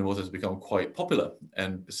companion animals has become quite popular.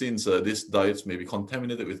 And since these diets may be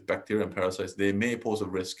contaminated with bacteria and parasites, they may pose a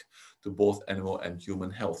risk to both animal and human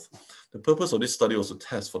health. The purpose of this study was to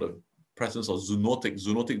test for the presence of zoonotic.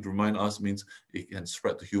 Zoonotic, to remind us, means it can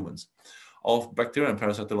spread to humans. Of bacteria and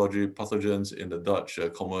parasitology pathogens in the Dutch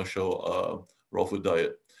commercial raw food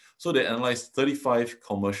diet. So they analyzed 35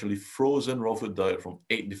 commercially frozen raw food diet from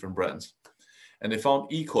 8 different brands. And they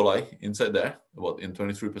found E. coli inside there, about in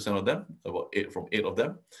 23% of them, about 8 of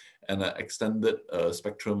them, and an extended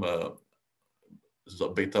spectrum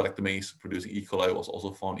beta-lactamase producing E. coli was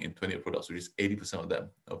also found in 28 products, which is 80% of them.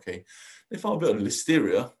 Okay, they found a bit of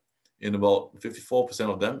listeria in about 54%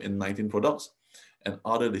 of them in 19 products, and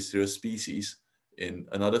other listeria species in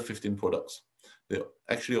another 15 products. They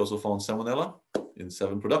actually also found salmonella in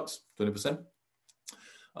 7 products, 20%.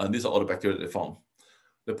 And these are all the bacteria they found.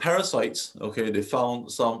 The parasites, okay, they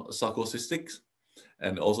found some sarcocystics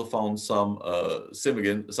and also found some, same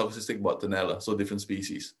again, sarcocystic Bartonella, so different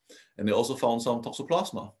species. And they also found some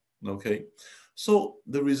toxoplasma, okay. So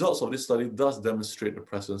the results of this study does demonstrate the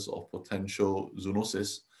presence of potential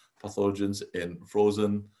zoonosis pathogens in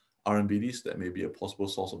frozen RMBDs that may be a possible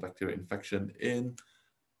source of bacterial infection in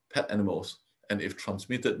pet animals. And if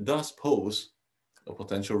transmitted, does pose a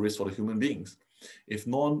potential risk for the human beings. If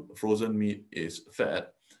non-frozen meat is fed,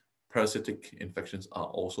 parasitic infections are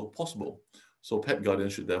also possible. So pet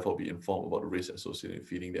guardians should therefore be informed about the risks associated with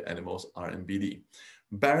feeding their animals RMBD.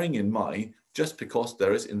 Bearing in mind, just because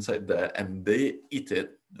there is inside there and they eat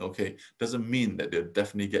it, okay, doesn't mean that they'll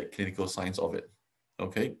definitely get clinical signs of it,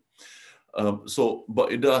 okay?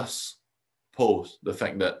 But it does pose the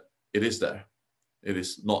fact that it is there. It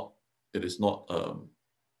is not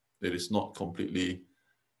completely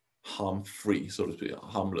harm-free, so to speak,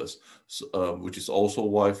 harmless, so, which is also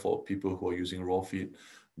why for people who are using raw feed,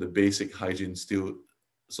 the basic hygiene still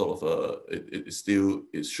sort of it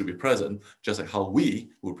should be present, just like how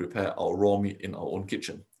we would prepare our raw meat in our own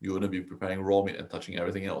kitchen. You wouldn't be preparing raw meat and touching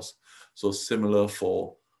everything else. So similar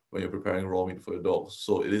for when you're preparing raw meat for your dogs.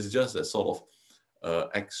 So it is just that sort of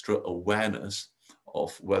extra awareness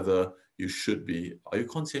of whether you should be, are you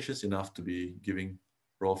conscientious enough to be giving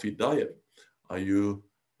raw feed diet? Are you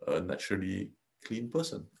a naturally clean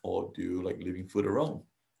person, or do you like leaving food around?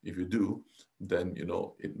 If you do, then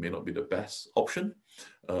it may not be the best option,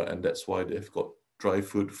 and that's why they've got dry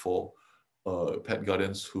food for pet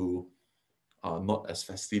guardians who are not as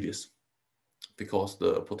fastidious, because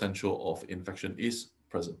the potential of infection is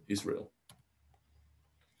present, is real.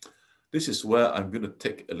 This is where I'm going to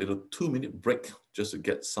take a little 2-minute break just to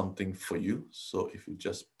get something for you. So if you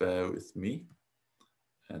just bear with me,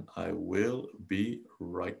 and I will be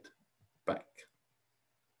right back.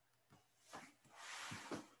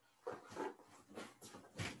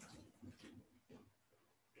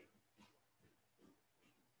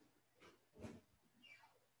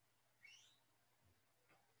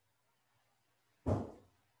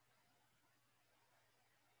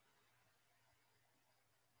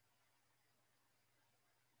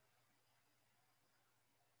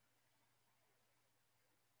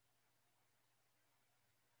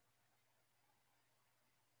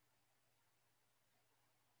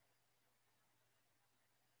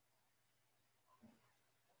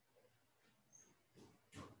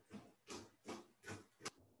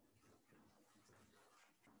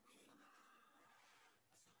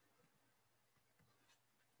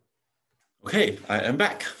 Okay, I am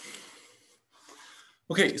back.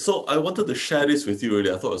 Okay, so I wanted to share this with you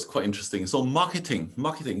really. I thought it was quite interesting. So marketing.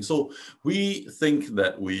 So we think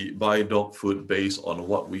that we buy dog food based on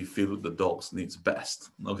what we feel the dogs needs best.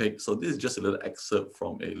 Okay, so this is just a little excerpt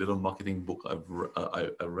from a little marketing book I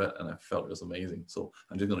read and I felt it was amazing. So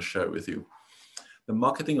I'm just going to share it with you. The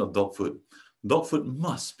marketing of dog food. Dog food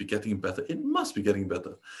must be getting better. It must be getting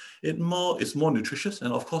better. It's more nutritious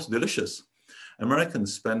and, of course, delicious.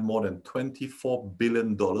 Americans spent more than $24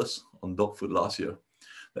 billion on dog food last year.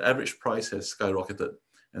 The average price has skyrocketed,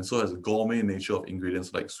 and so has the gourmet nature of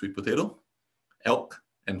ingredients like sweet potato, elk,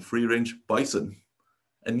 and free-range bison.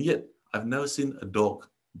 And yet, I've never seen a dog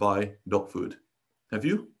buy dog food. Have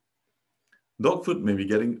you? Dog food might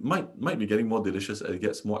be getting more delicious as it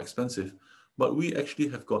gets more expensive, but we actually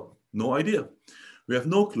have got no idea. We have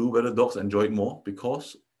no clue whether dogs enjoy it more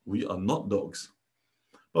because we are not dogs.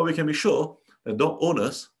 But we can be sure that dog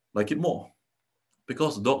owners like it more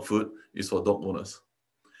because dog food is for dog owners.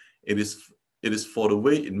 It is for the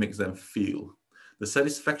way it makes them feel, the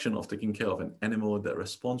satisfaction of taking care of an animal that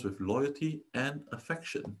responds with loyalty and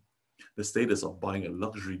affection, the status of buying a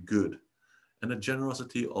luxury good, and the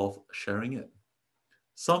generosity of sharing it.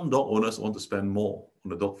 Some dog owners want to spend more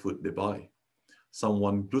on the dog food they buy. Some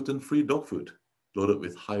want gluten-free dog food loaded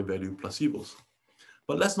with high-value placebos.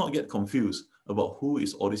 But let's not get confused about who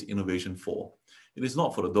is all this innovation for. It is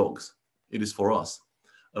not for the dogs. It is for us.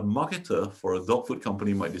 A marketer for a dog food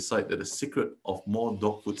company might decide that the secret of more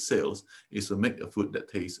dog food sales is to make a food that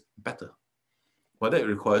tastes better. But that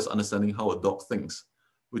requires understanding how a dog thinks,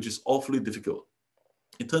 which is awfully difficult.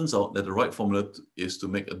 It turns out that the right formula is to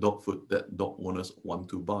make a dog food that dog owners want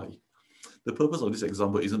to buy. The purpose of this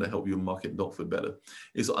example isn't to help you market dog food better.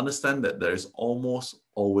 It's to understand that there is almost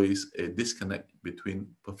always a disconnect between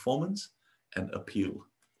performance and appeal.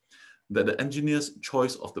 That the engineer's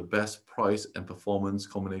choice of the best price and performance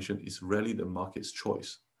combination is rarely the market's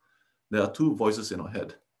choice. There are two voices in our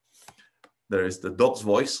head. There is the dog's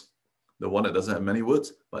voice, the one that doesn't have many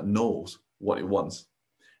words, but knows what it wants.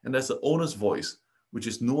 And there's the owner's voice, which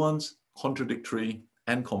is nuanced, contradictory,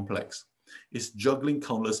 and complex. It's juggling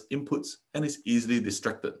countless inputs and is easily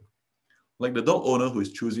distracted. Like the dog owner who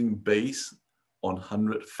is choosing based on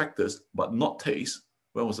 100 factors, but not taste.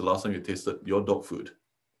 When was the last time you tasted your dog food?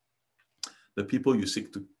 The people you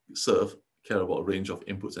seek to serve care about a range of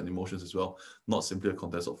inputs and emotions as well, not simply a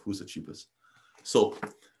contest of who's the cheapest. So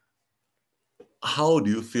how do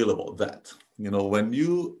you feel about that? When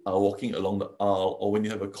you are walking along the aisle or when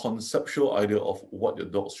you have a conceptual idea of what your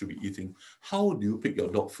dog should be eating, how do you pick your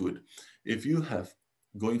dog food? If you have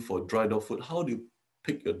going for dry dog food, how do you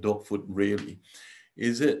pick your dog food really?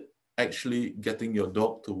 Is it actually getting your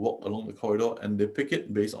dog to walk along the corridor and they pick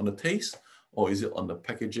it based on the taste? Or is it on the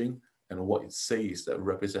packaging and what it says that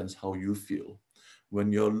represents how you feel?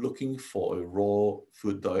 When you're looking for a raw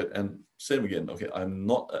food diet, and same again, okay, I'm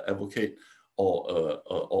not an advocate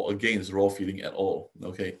or against raw feeding at all,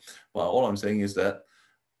 okay? But all I'm saying is that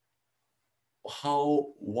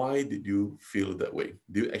why did you feel that way?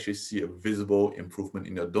 Do you actually see a visible improvement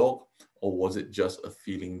in your dog, or was it just a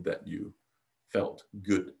feeling that you felt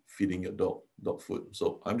good feeding your dog food?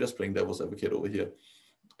 So I'm just playing devil's advocate over here.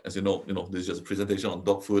 As you know, this is just a presentation on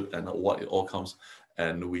dog food and what it all comes.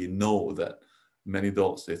 And we know that many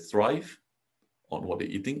dogs, they thrive on what they're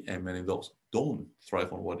eating, and many dogs don't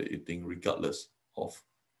thrive on what they're eating, regardless of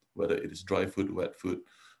whether it is dry food, wet food,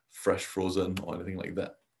 fresh, frozen, or anything like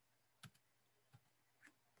that.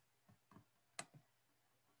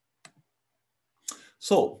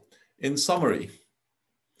 So, in summary,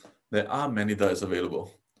 there are many diets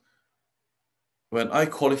available. When I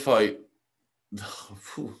qualified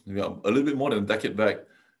a little bit more than a decade back,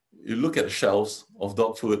 you look at the shelves of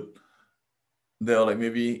dog food, there are like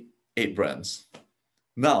maybe 8 brands.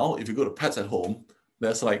 Now, if you go to Pets at Home,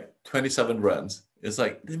 there's like 27 brands. It's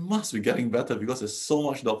like, they must be getting better because there's so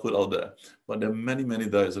much dog food out there. But there are many, many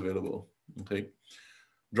diets available, okay?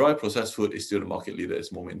 Dry processed food is still the market leader at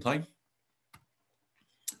this moment in time.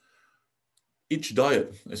 Each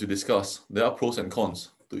diet, as we discussed, there are pros and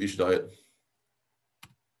cons to each diet.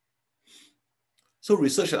 So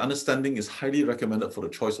research and understanding is highly recommended for the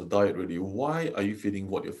choice of diet, really. Why are you feeding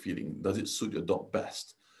what you're feeding? Does it suit your dog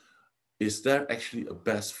best? Is there actually a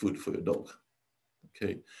best food for your dog?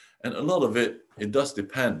 Okay, and a lot of it does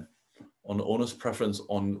depend on the owner's preference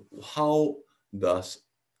on how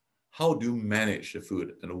do you manage the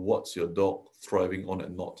food and what's your dog thriving on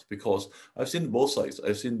and not. Because I've seen both sides.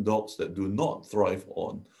 I've seen dogs that do not thrive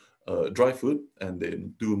on dry food and they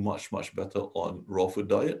do much, much better on raw food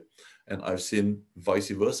diet. And I've seen vice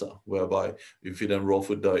versa, whereby if you feed them raw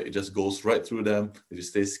food diet, it just goes right through them. They just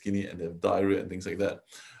stay skinny and they have diarrhea and things like that.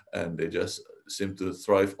 And they just seem to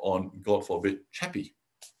thrive on, God forbid, chappy.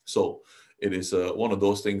 So it is one of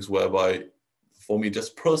those things whereby, for me,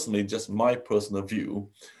 just personally, just my personal view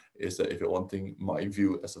is that if you're wanting my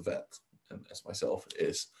view as a vet and as myself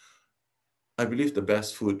is, I believe the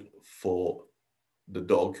best food for the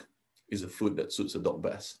dog is the food that suits the dog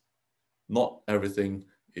best. Not everything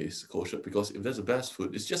is kosher, because if there's a best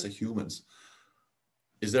food, it's just a humans.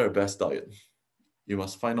 Is there a best diet? You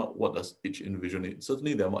must find out what does each individual need.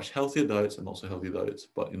 Certainly there are much healthier diets and also healthy diets,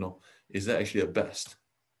 but is there actually a best?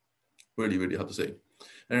 Really, really hard to say.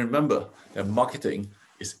 And remember that marketing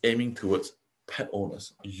is aiming towards pet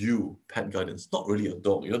owners, you, pet guardians, not really your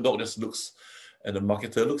dog. Your dog just looks at the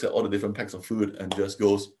marketer, looks at all the different packs of food and just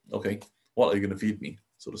goes, okay, what are you going to feed me,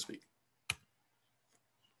 so to speak?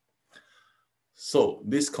 So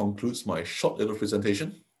this concludes my short little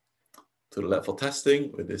presentation to the lab for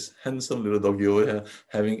testing with this handsome little doggy over here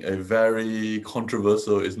having a very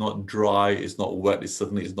controversial, it's not dry, it's not wet, it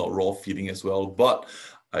certainly is not raw feeding as well, but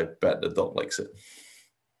I bet the dog likes it.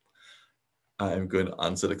 I'm going to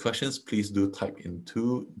answer the questions. Please do type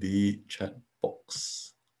into the chat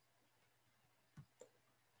box.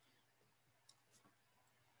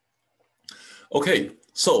 Okay,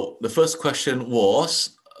 so the first question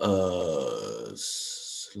was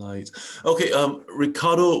slides. Okay,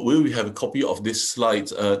 Ricardo, will we have a copy of this slide?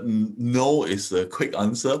 No is the quick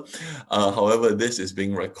answer. However, this is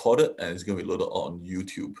being recorded and it's going to be loaded on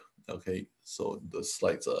YouTube. Okay, so the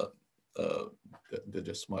slides are they're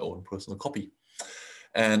just my own personal copy.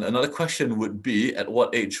 And another question would be, at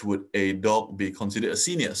what age would a dog be considered a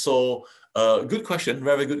senior? So good question,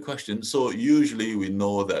 very good question. So usually we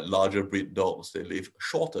know that larger breed dogs, they live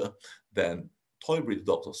shorter than toy breed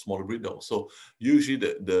dogs or smaller breed dogs. So usually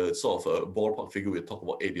the sort of ballpark figure, we talk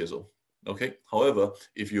about 8 years old. Okay. However,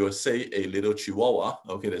 if you say a little Chihuahua,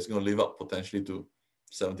 okay, that's going to live up potentially to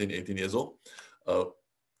 17, 18 years old,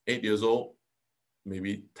 8 years old,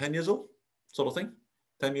 maybe 10 years old, sort of thing.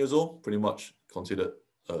 10 years old, pretty much considered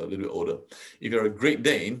a little bit older. If you're a Great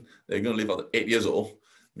Dane, they're going to live after 8 years old,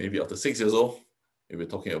 maybe after 6 years old, if we're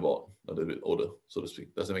talking about a little bit older, so to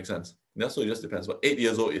speak. Does that make sense? Yeah, so it just depends. But 8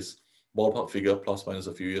 years old is ballpark figure, plus minus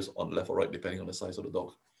a few years on left or right, depending on the size of the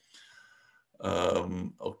dog.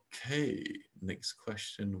 Okay, next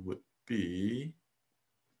question would be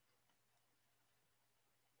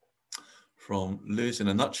from Liz. In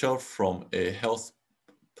a nutshell, from a health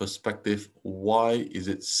perspective, why is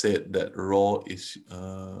it said that raw is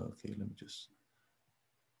okay, let me just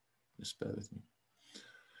bear with me.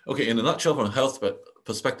 Okay, in a nutshell, from a health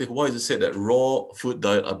perspective, why is it said that raw food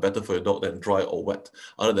diet are better for your dog than dry or wet,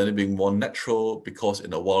 other than it being more natural, because in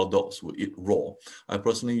the wild dogs would eat raw? I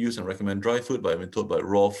personally use and recommend dry food, but I've been told by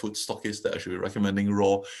raw food stockists that I should be recommending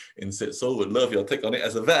raw instead. So would love your take on it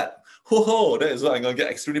as a vet. Ho, that is why I'm going to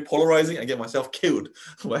get extremely polarizing and get myself killed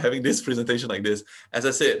by having this presentation like this. As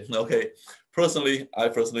I said, okay, I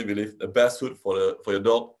personally believe the best food for your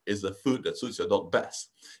dog is the food that suits your dog best.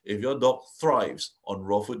 If your dog thrives on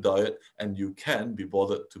raw food diet and you can be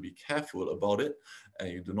bothered to be careful about it, and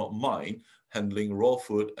you do not mind handling raw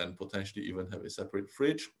food and potentially even have a separate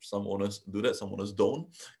fridge, some owners do that, some owners don't,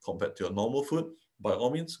 compared to your normal food, by all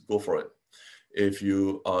means, go for it. If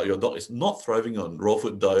your dog is not thriving on raw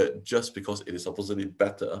food diet just because it is supposedly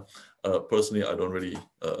better, personally, I don't really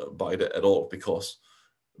buy that at all, because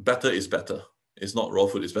better is better. It's not raw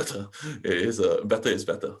food is better. It is better is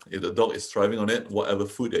better. If the dog is thriving on it, whatever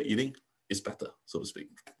food they're eating is better, so to speak.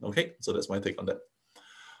 Okay, so that's my take on that.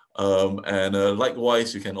 And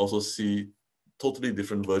likewise, you can also see totally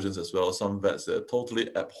different versions as well. Some vets that totally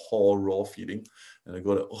abhor raw feeding, and they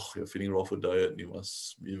go like, oh, you're feeding raw food diet, you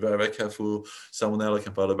must be very, very careful. Salmonella,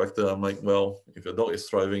 Campylobacter. I'm like, well, if your dog is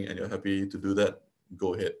thriving and you're happy to do that,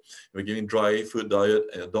 go ahead. If you're giving dry food diet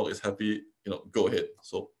and your dog is happy, go ahead.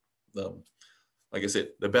 So, like I said,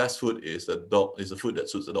 the best food is the food that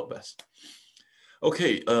suits the dog best.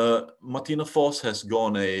 Okay, Martina Foss has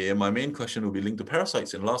gone. My main question will be linked to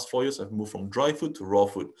parasites. In the last 4 years, I've moved from dry food to raw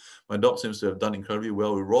food. My dog seems to have done incredibly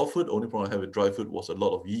well with raw food. Only problem I have with dry food was a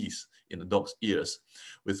lot of yeast in the dog's ears.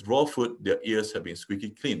 With raw food, their ears have been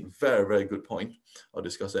squeaky clean. Very, very good point. I'll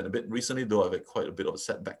discuss that in a bit. Recently, though, I've had quite a bit of a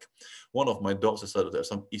setback. One of my dogs has started to have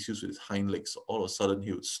some issues with his hind legs. So all of a sudden,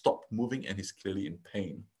 he would stop moving and he's clearly in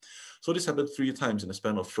pain. So this happened 3 times in the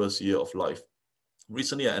span of first year of life.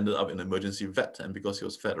 Recently, I ended up in an emergency vet, and because he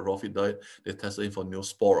was fed a raw feed diet, they tested him for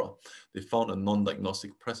Neospora. They found a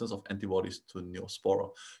non-diagnostic presence of antibodies to Neospora.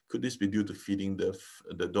 Could this be due to feeding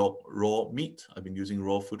the dog raw meat? I've been using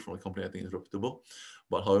raw food from a company I think is reputable,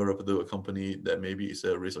 but however reputable a company, that maybe is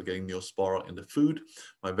a risk of getting Neospora in the food.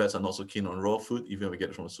 My vets are not so keen on raw food, even if we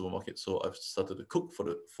get it from a supermarket. So I've started to cook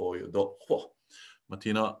for your dog. Whoa.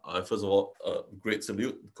 Martina, first of all, great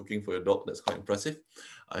salute, cooking for your dog. That's quite impressive.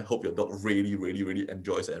 I hope your dog really, really, really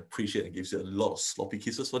enjoys and appreciates and gives you a lot of sloppy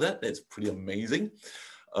kisses for that. That's pretty amazing.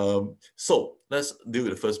 So let's deal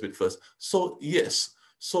with the first bit first. So yes,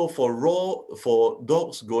 So for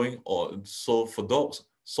dogs going on, so for dogs,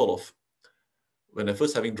 sort of, when they're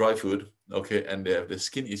first having dry food, okay, and they have the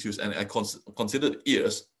skin issues, and I consider the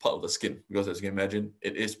ears part of the skin, because as you can imagine,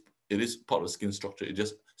 it is part of the skin structure. It's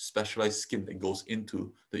just specialized skin that goes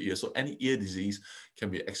into the ear. So any ear disease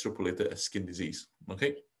can be extrapolated as skin disease,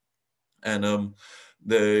 okay? And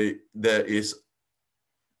there is,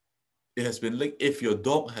 it has been linked, if your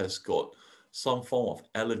dog has got some form of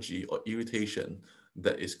allergy or irritation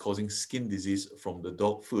that is causing skin disease from the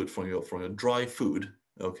dog food, from your dry food,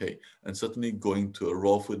 okay, and certainly going to a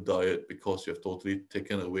raw food diet, because you have totally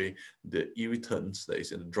taken away the irritants that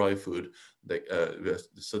is in the dry food, that we have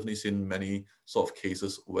certainly seen many sort of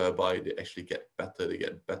cases whereby they actually get better, they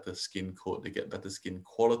get better skin coat, they get better skin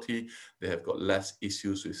quality, they have got less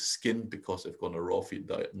issues with skin because they've gone a raw feed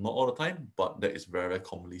diet. Not all the time, but that is very, very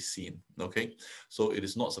commonly seen, okay? So it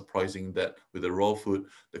is not surprising that with the raw food,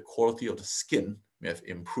 the quality of the skin may have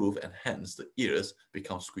improved, and hence the ears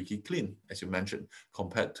become squeaky clean, as you mentioned,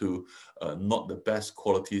 compared to not the best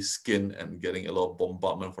quality skin and getting a lot of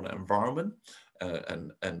bombardment from the environment,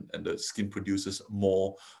 and the skin produces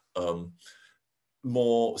more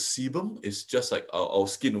sebum. It's just like our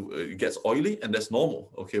skin gets oily, and that's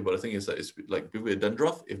normal, okay? But the thing is that it's like people with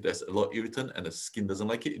dandruff. If there's a lot of irritant and the skin doesn't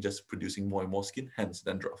like it, it's just producing more and more skin, hence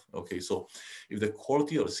dandruff, okay? So if the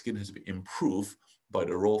quality of the skin has been improved by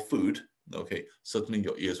the raw food, okay, certainly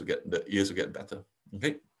the ears will get better,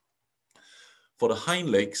 okay? For the hind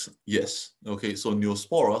legs, yes. Okay, so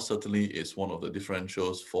Neospora certainly is one of the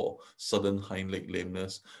differentials for sudden hind leg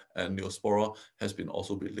lameness, and Neospora has been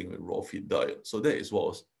also been linked with raw feed diet. So that is what I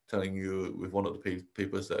was telling you with one of the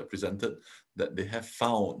papers that I presented, that they have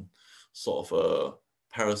found sort of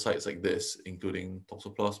parasites like this, including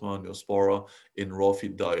Toxoplasma, Neospora, in raw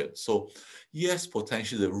feed diet. So yes,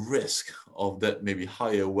 potentially the risk of that may be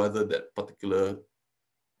higher, whether that particular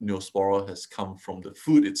Neospora has come from the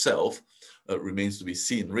food itself remains to be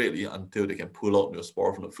seen, really, until they can pull out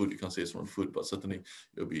Neospora from the food. You can't say it's from the food, but certainly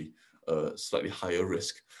it'll be a slightly higher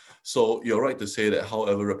risk. So you're right to say that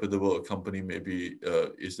however reputable a company may be,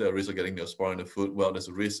 is there a risk of getting Neospora in the food? Well, there's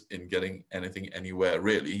a risk in getting anything anywhere,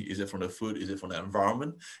 really. Is it from the food? Is it from the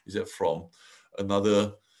environment? Is it from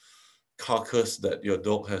another carcass that your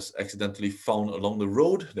dog has accidentally found along the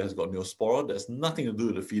road that has got Neospora? There's nothing to do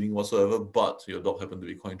with the feeding whatsoever, but your dog happened to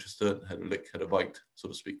be quite interested, had a lick, had a bite, so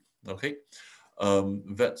to speak. Okay.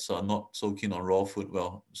 Vets are not so keen on raw food.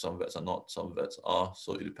 Well, some vets are not, some vets are,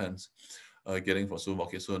 so it depends. Getting from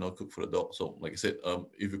supermarket, so now cook for the dog. So like I said,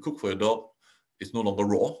 if you cook for your dog, it's no longer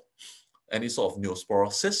raw. Any sort of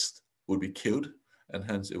Neospora cyst would be killed, and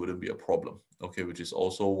hence it wouldn't be a problem. Okay, which is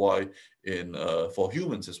also why in for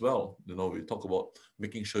humans as well, you know, we talk about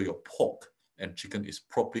making sure your pork and chicken is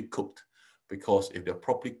properly cooked, because if they're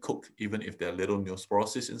properly cooked, even if there are little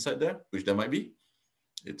Neosporosis inside there, which there might be,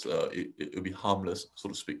 it'll be harmless, so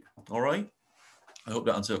to speak. All right, I hope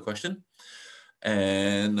that answered your question.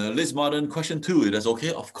 And Liz Martin, question 2, it is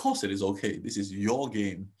okay? Of course it is okay. This is your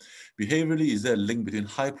game. Behaviorally, is there a link between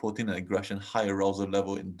high protein and aggression, high arousal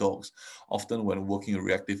level in dogs? Often when working with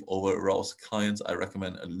reactive over-aroused clients, I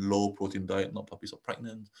recommend a low protein diet, not puppies or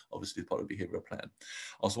pregnant, obviously part of the behavioral plan.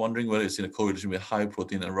 I was wondering whether it's in a correlation with high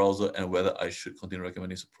protein arousal and whether I should continue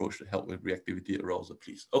recommending this approach to help with reactivity arousal,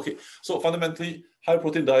 please. Okay, so fundamentally, high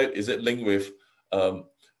protein diet, is it linked with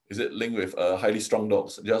highly strong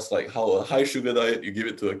dogs? Just like how a high sugar diet, you give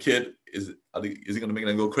it to a kid, is it going to make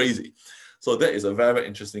them go crazy? So that is a very, very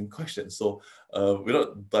interesting question. So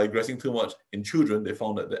without digressing too much, in children, they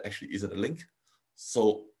found that there actually isn't a link.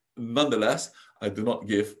 So nonetheless, I do not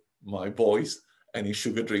give my boys any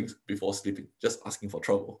sugar drinks before sleeping, just asking for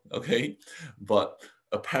trouble, okay? But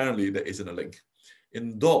apparently there isn't a link.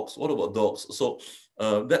 In dogs, what about dogs? So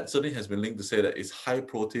that certainly has been linked to say that it's high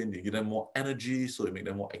protein, you give them more energy, so you make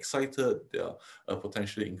them more excited, they are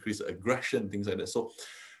potentially increased aggression, things like that. So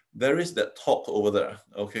there is that talk over there.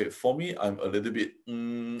 Okay, for me, I'm a little bit,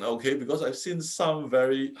 okay, because I've seen some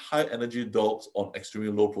very high energy dogs on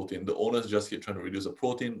extremely low protein. The owners just keep trying to reduce the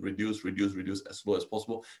protein, reduce as low as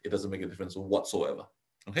possible. It doesn't make a difference whatsoever,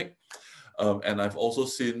 okay? And I've also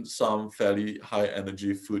seen some fairly high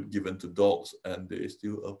energy food given to dogs, and they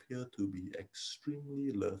still appear to be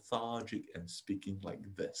extremely lethargic and speaking like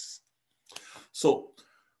this. So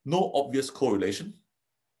no obvious correlation.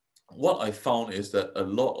 What I found is that a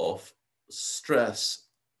lot of stress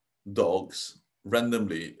dogs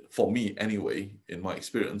randomly, for me anyway, in my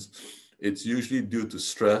experience, it's usually due to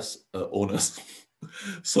stress owners.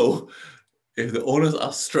 So if the owners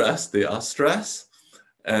are stressed, they are stressed.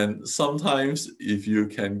 And sometimes if you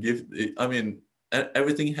can give, I mean,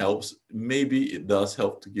 everything helps. Maybe it does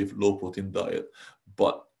help to give low protein diet,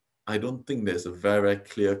 but I don't think there's a very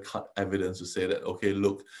clear-cut evidence to say that, okay,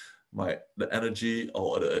 look, the energy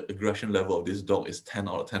or the aggression level of this dog is 10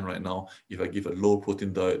 out of 10 right now. If I give a low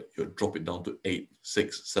protein diet, you'll drop it down to 8,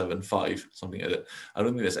 6, 7, 5, something like that. I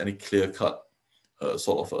don't think there's any clear-cut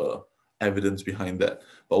sort of evidence behind that.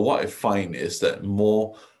 But what I find is that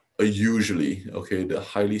more usually, okay, the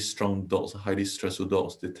highly strung dogs, highly stressful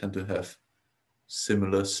dogs, they tend to have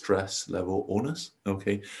similar stress level owners,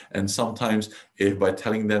 okay? And sometimes if by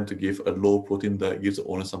telling them to give a low protein diet gives the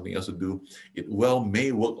owner something else to do, it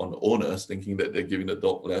may work on the owners thinking that they're giving the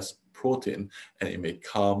dog less protein, and it may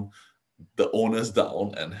calm the owners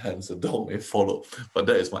down, and hence the dog may follow. But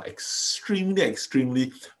that is my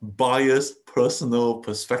extremely biased personal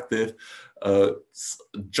perspective,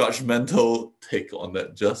 judgmental take on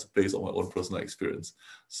that, just based on my own personal experience.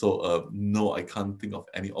 So no, I can't think of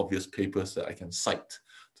any obvious papers that I can cite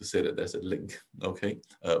to say that there's a link, okay?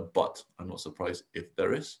 But I'm not surprised if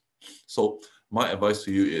there is. So my advice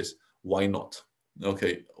to you is, why not?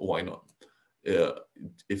 Okay, why not?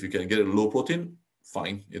 If you can get a low protein,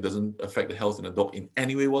 fine. It doesn't affect the health in the dog in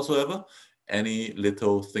any way whatsoever. Any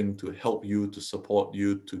little thing to help you, to support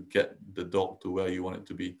you, to get the dog to where you want it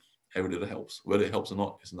to be, every little helps. Whether it helps or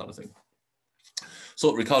not is another thing.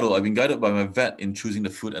 So, Ricardo, I've been guided by my vet in choosing the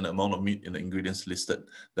food and the amount of meat in the ingredients listed.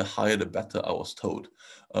 The higher, the better, I was told.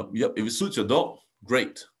 Yep, if it suits your dog,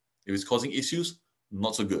 great. If it's causing issues,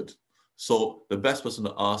 not so good. So the best person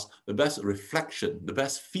to ask, the best reflection, the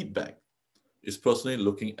best feedback is personally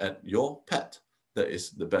looking at your pet. That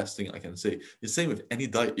is the best thing I can say. It's the same with any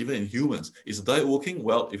diet, even in humans. Is the diet working?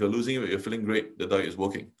 Well, if you're losing it, but you're feeling great, the diet is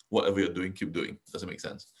working. Whatever you're doing, keep doing. Doesn't make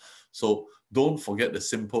sense. So don't forget the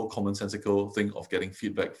simple, commonsensical thing of getting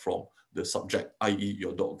feedback from the subject, i.e.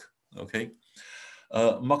 your dog, okay?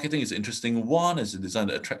 Marketing is interesting. One is designed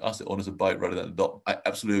to attract us, the owners, to buy it rather than the dog. I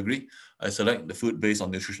absolutely agree. I select the food based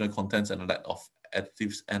on nutritional contents and lack of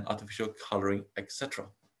additives and artificial coloring, etc.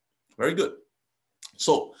 Very good.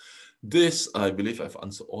 So this, I believe I've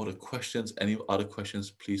answered all the questions. Any other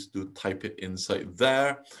questions, please do type it inside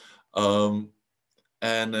there.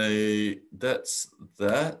 That's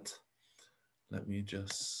that. Let me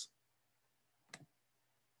just...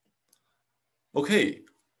 Okay,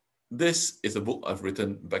 this is a book I've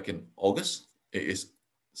written back in August. It is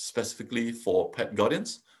specifically for pet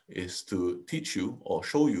guardians. It is to teach you or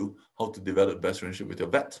show you how to develop the best relationship with your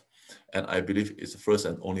vet. And I believe it's the first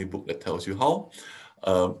and only book that tells you how.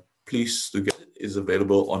 Please to get it. Is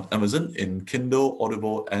available on Amazon in Kindle,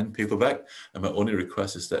 Audible, and paperback. And my only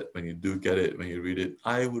request is that when you do get it, when you read it,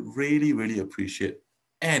 I would really, really appreciate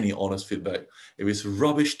any honest feedback. If it's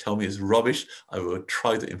rubbish, tell me it's rubbish. I will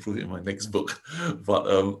try to improve it in my next book.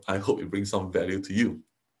 But I hope it brings some value to you.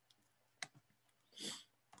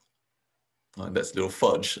 That's little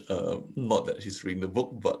Fudge. Not that she's reading the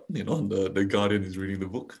book, but you know, the Guardian is reading the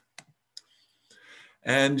book.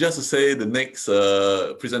 And just to say, the next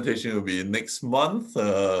presentation will be next month.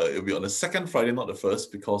 It'll be on the second Friday, not the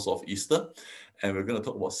first, because of Easter. And we're going to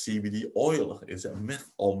talk about CBD oil. Is it a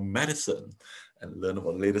myth or medicine? And learn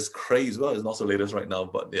about the latest craze. Well, it's not so latest right now,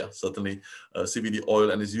 but yeah, certainly CBD oil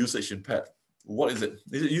and its usage in pet. What is it?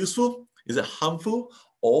 Is it useful? Is it harmful?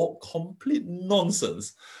 Or complete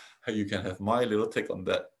nonsense? You can have my little take on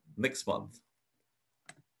that next month.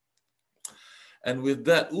 And with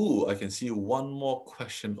that, I can see one more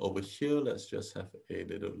question over here. Let's just have a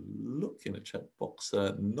little look in the chat box.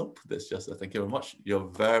 Nope, that's just a thank you very much. You're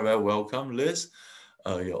very, very welcome, Liz.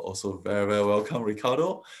 You're also very, very welcome,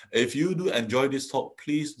 Ricardo. If you do enjoy this talk,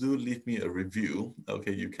 please do leave me a review.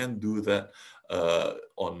 Okay, you can do that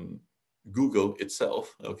on Google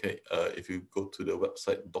itself. Okay, if you go to the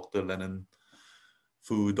website,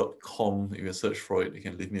 drlennonfu.com, you can search for it. You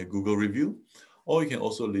can leave me a Google review. Or you can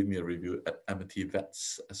also leave me a review at Amity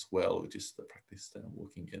Vets as well, which is the practice that I'm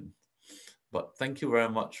working in. But thank you very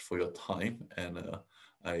much for your time. And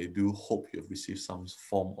I do hope you've received some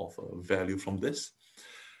form of value from this.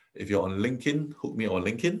 If you're on LinkedIn, hook me on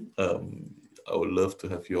LinkedIn. I would love to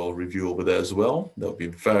have your review over there as well. That would be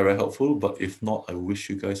very, very helpful. But if not, I wish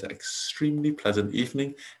you guys an extremely pleasant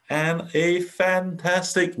evening and a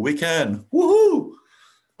fantastic weekend. Woohoo!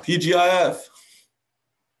 TGIF!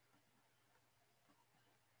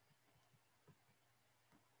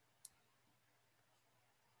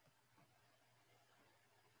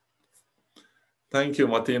 Thank you,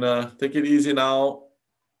 Martina. Take it easy now.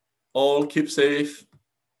 All keep safe.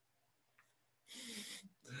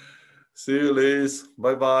 See you, Liz.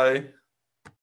 Bye-bye.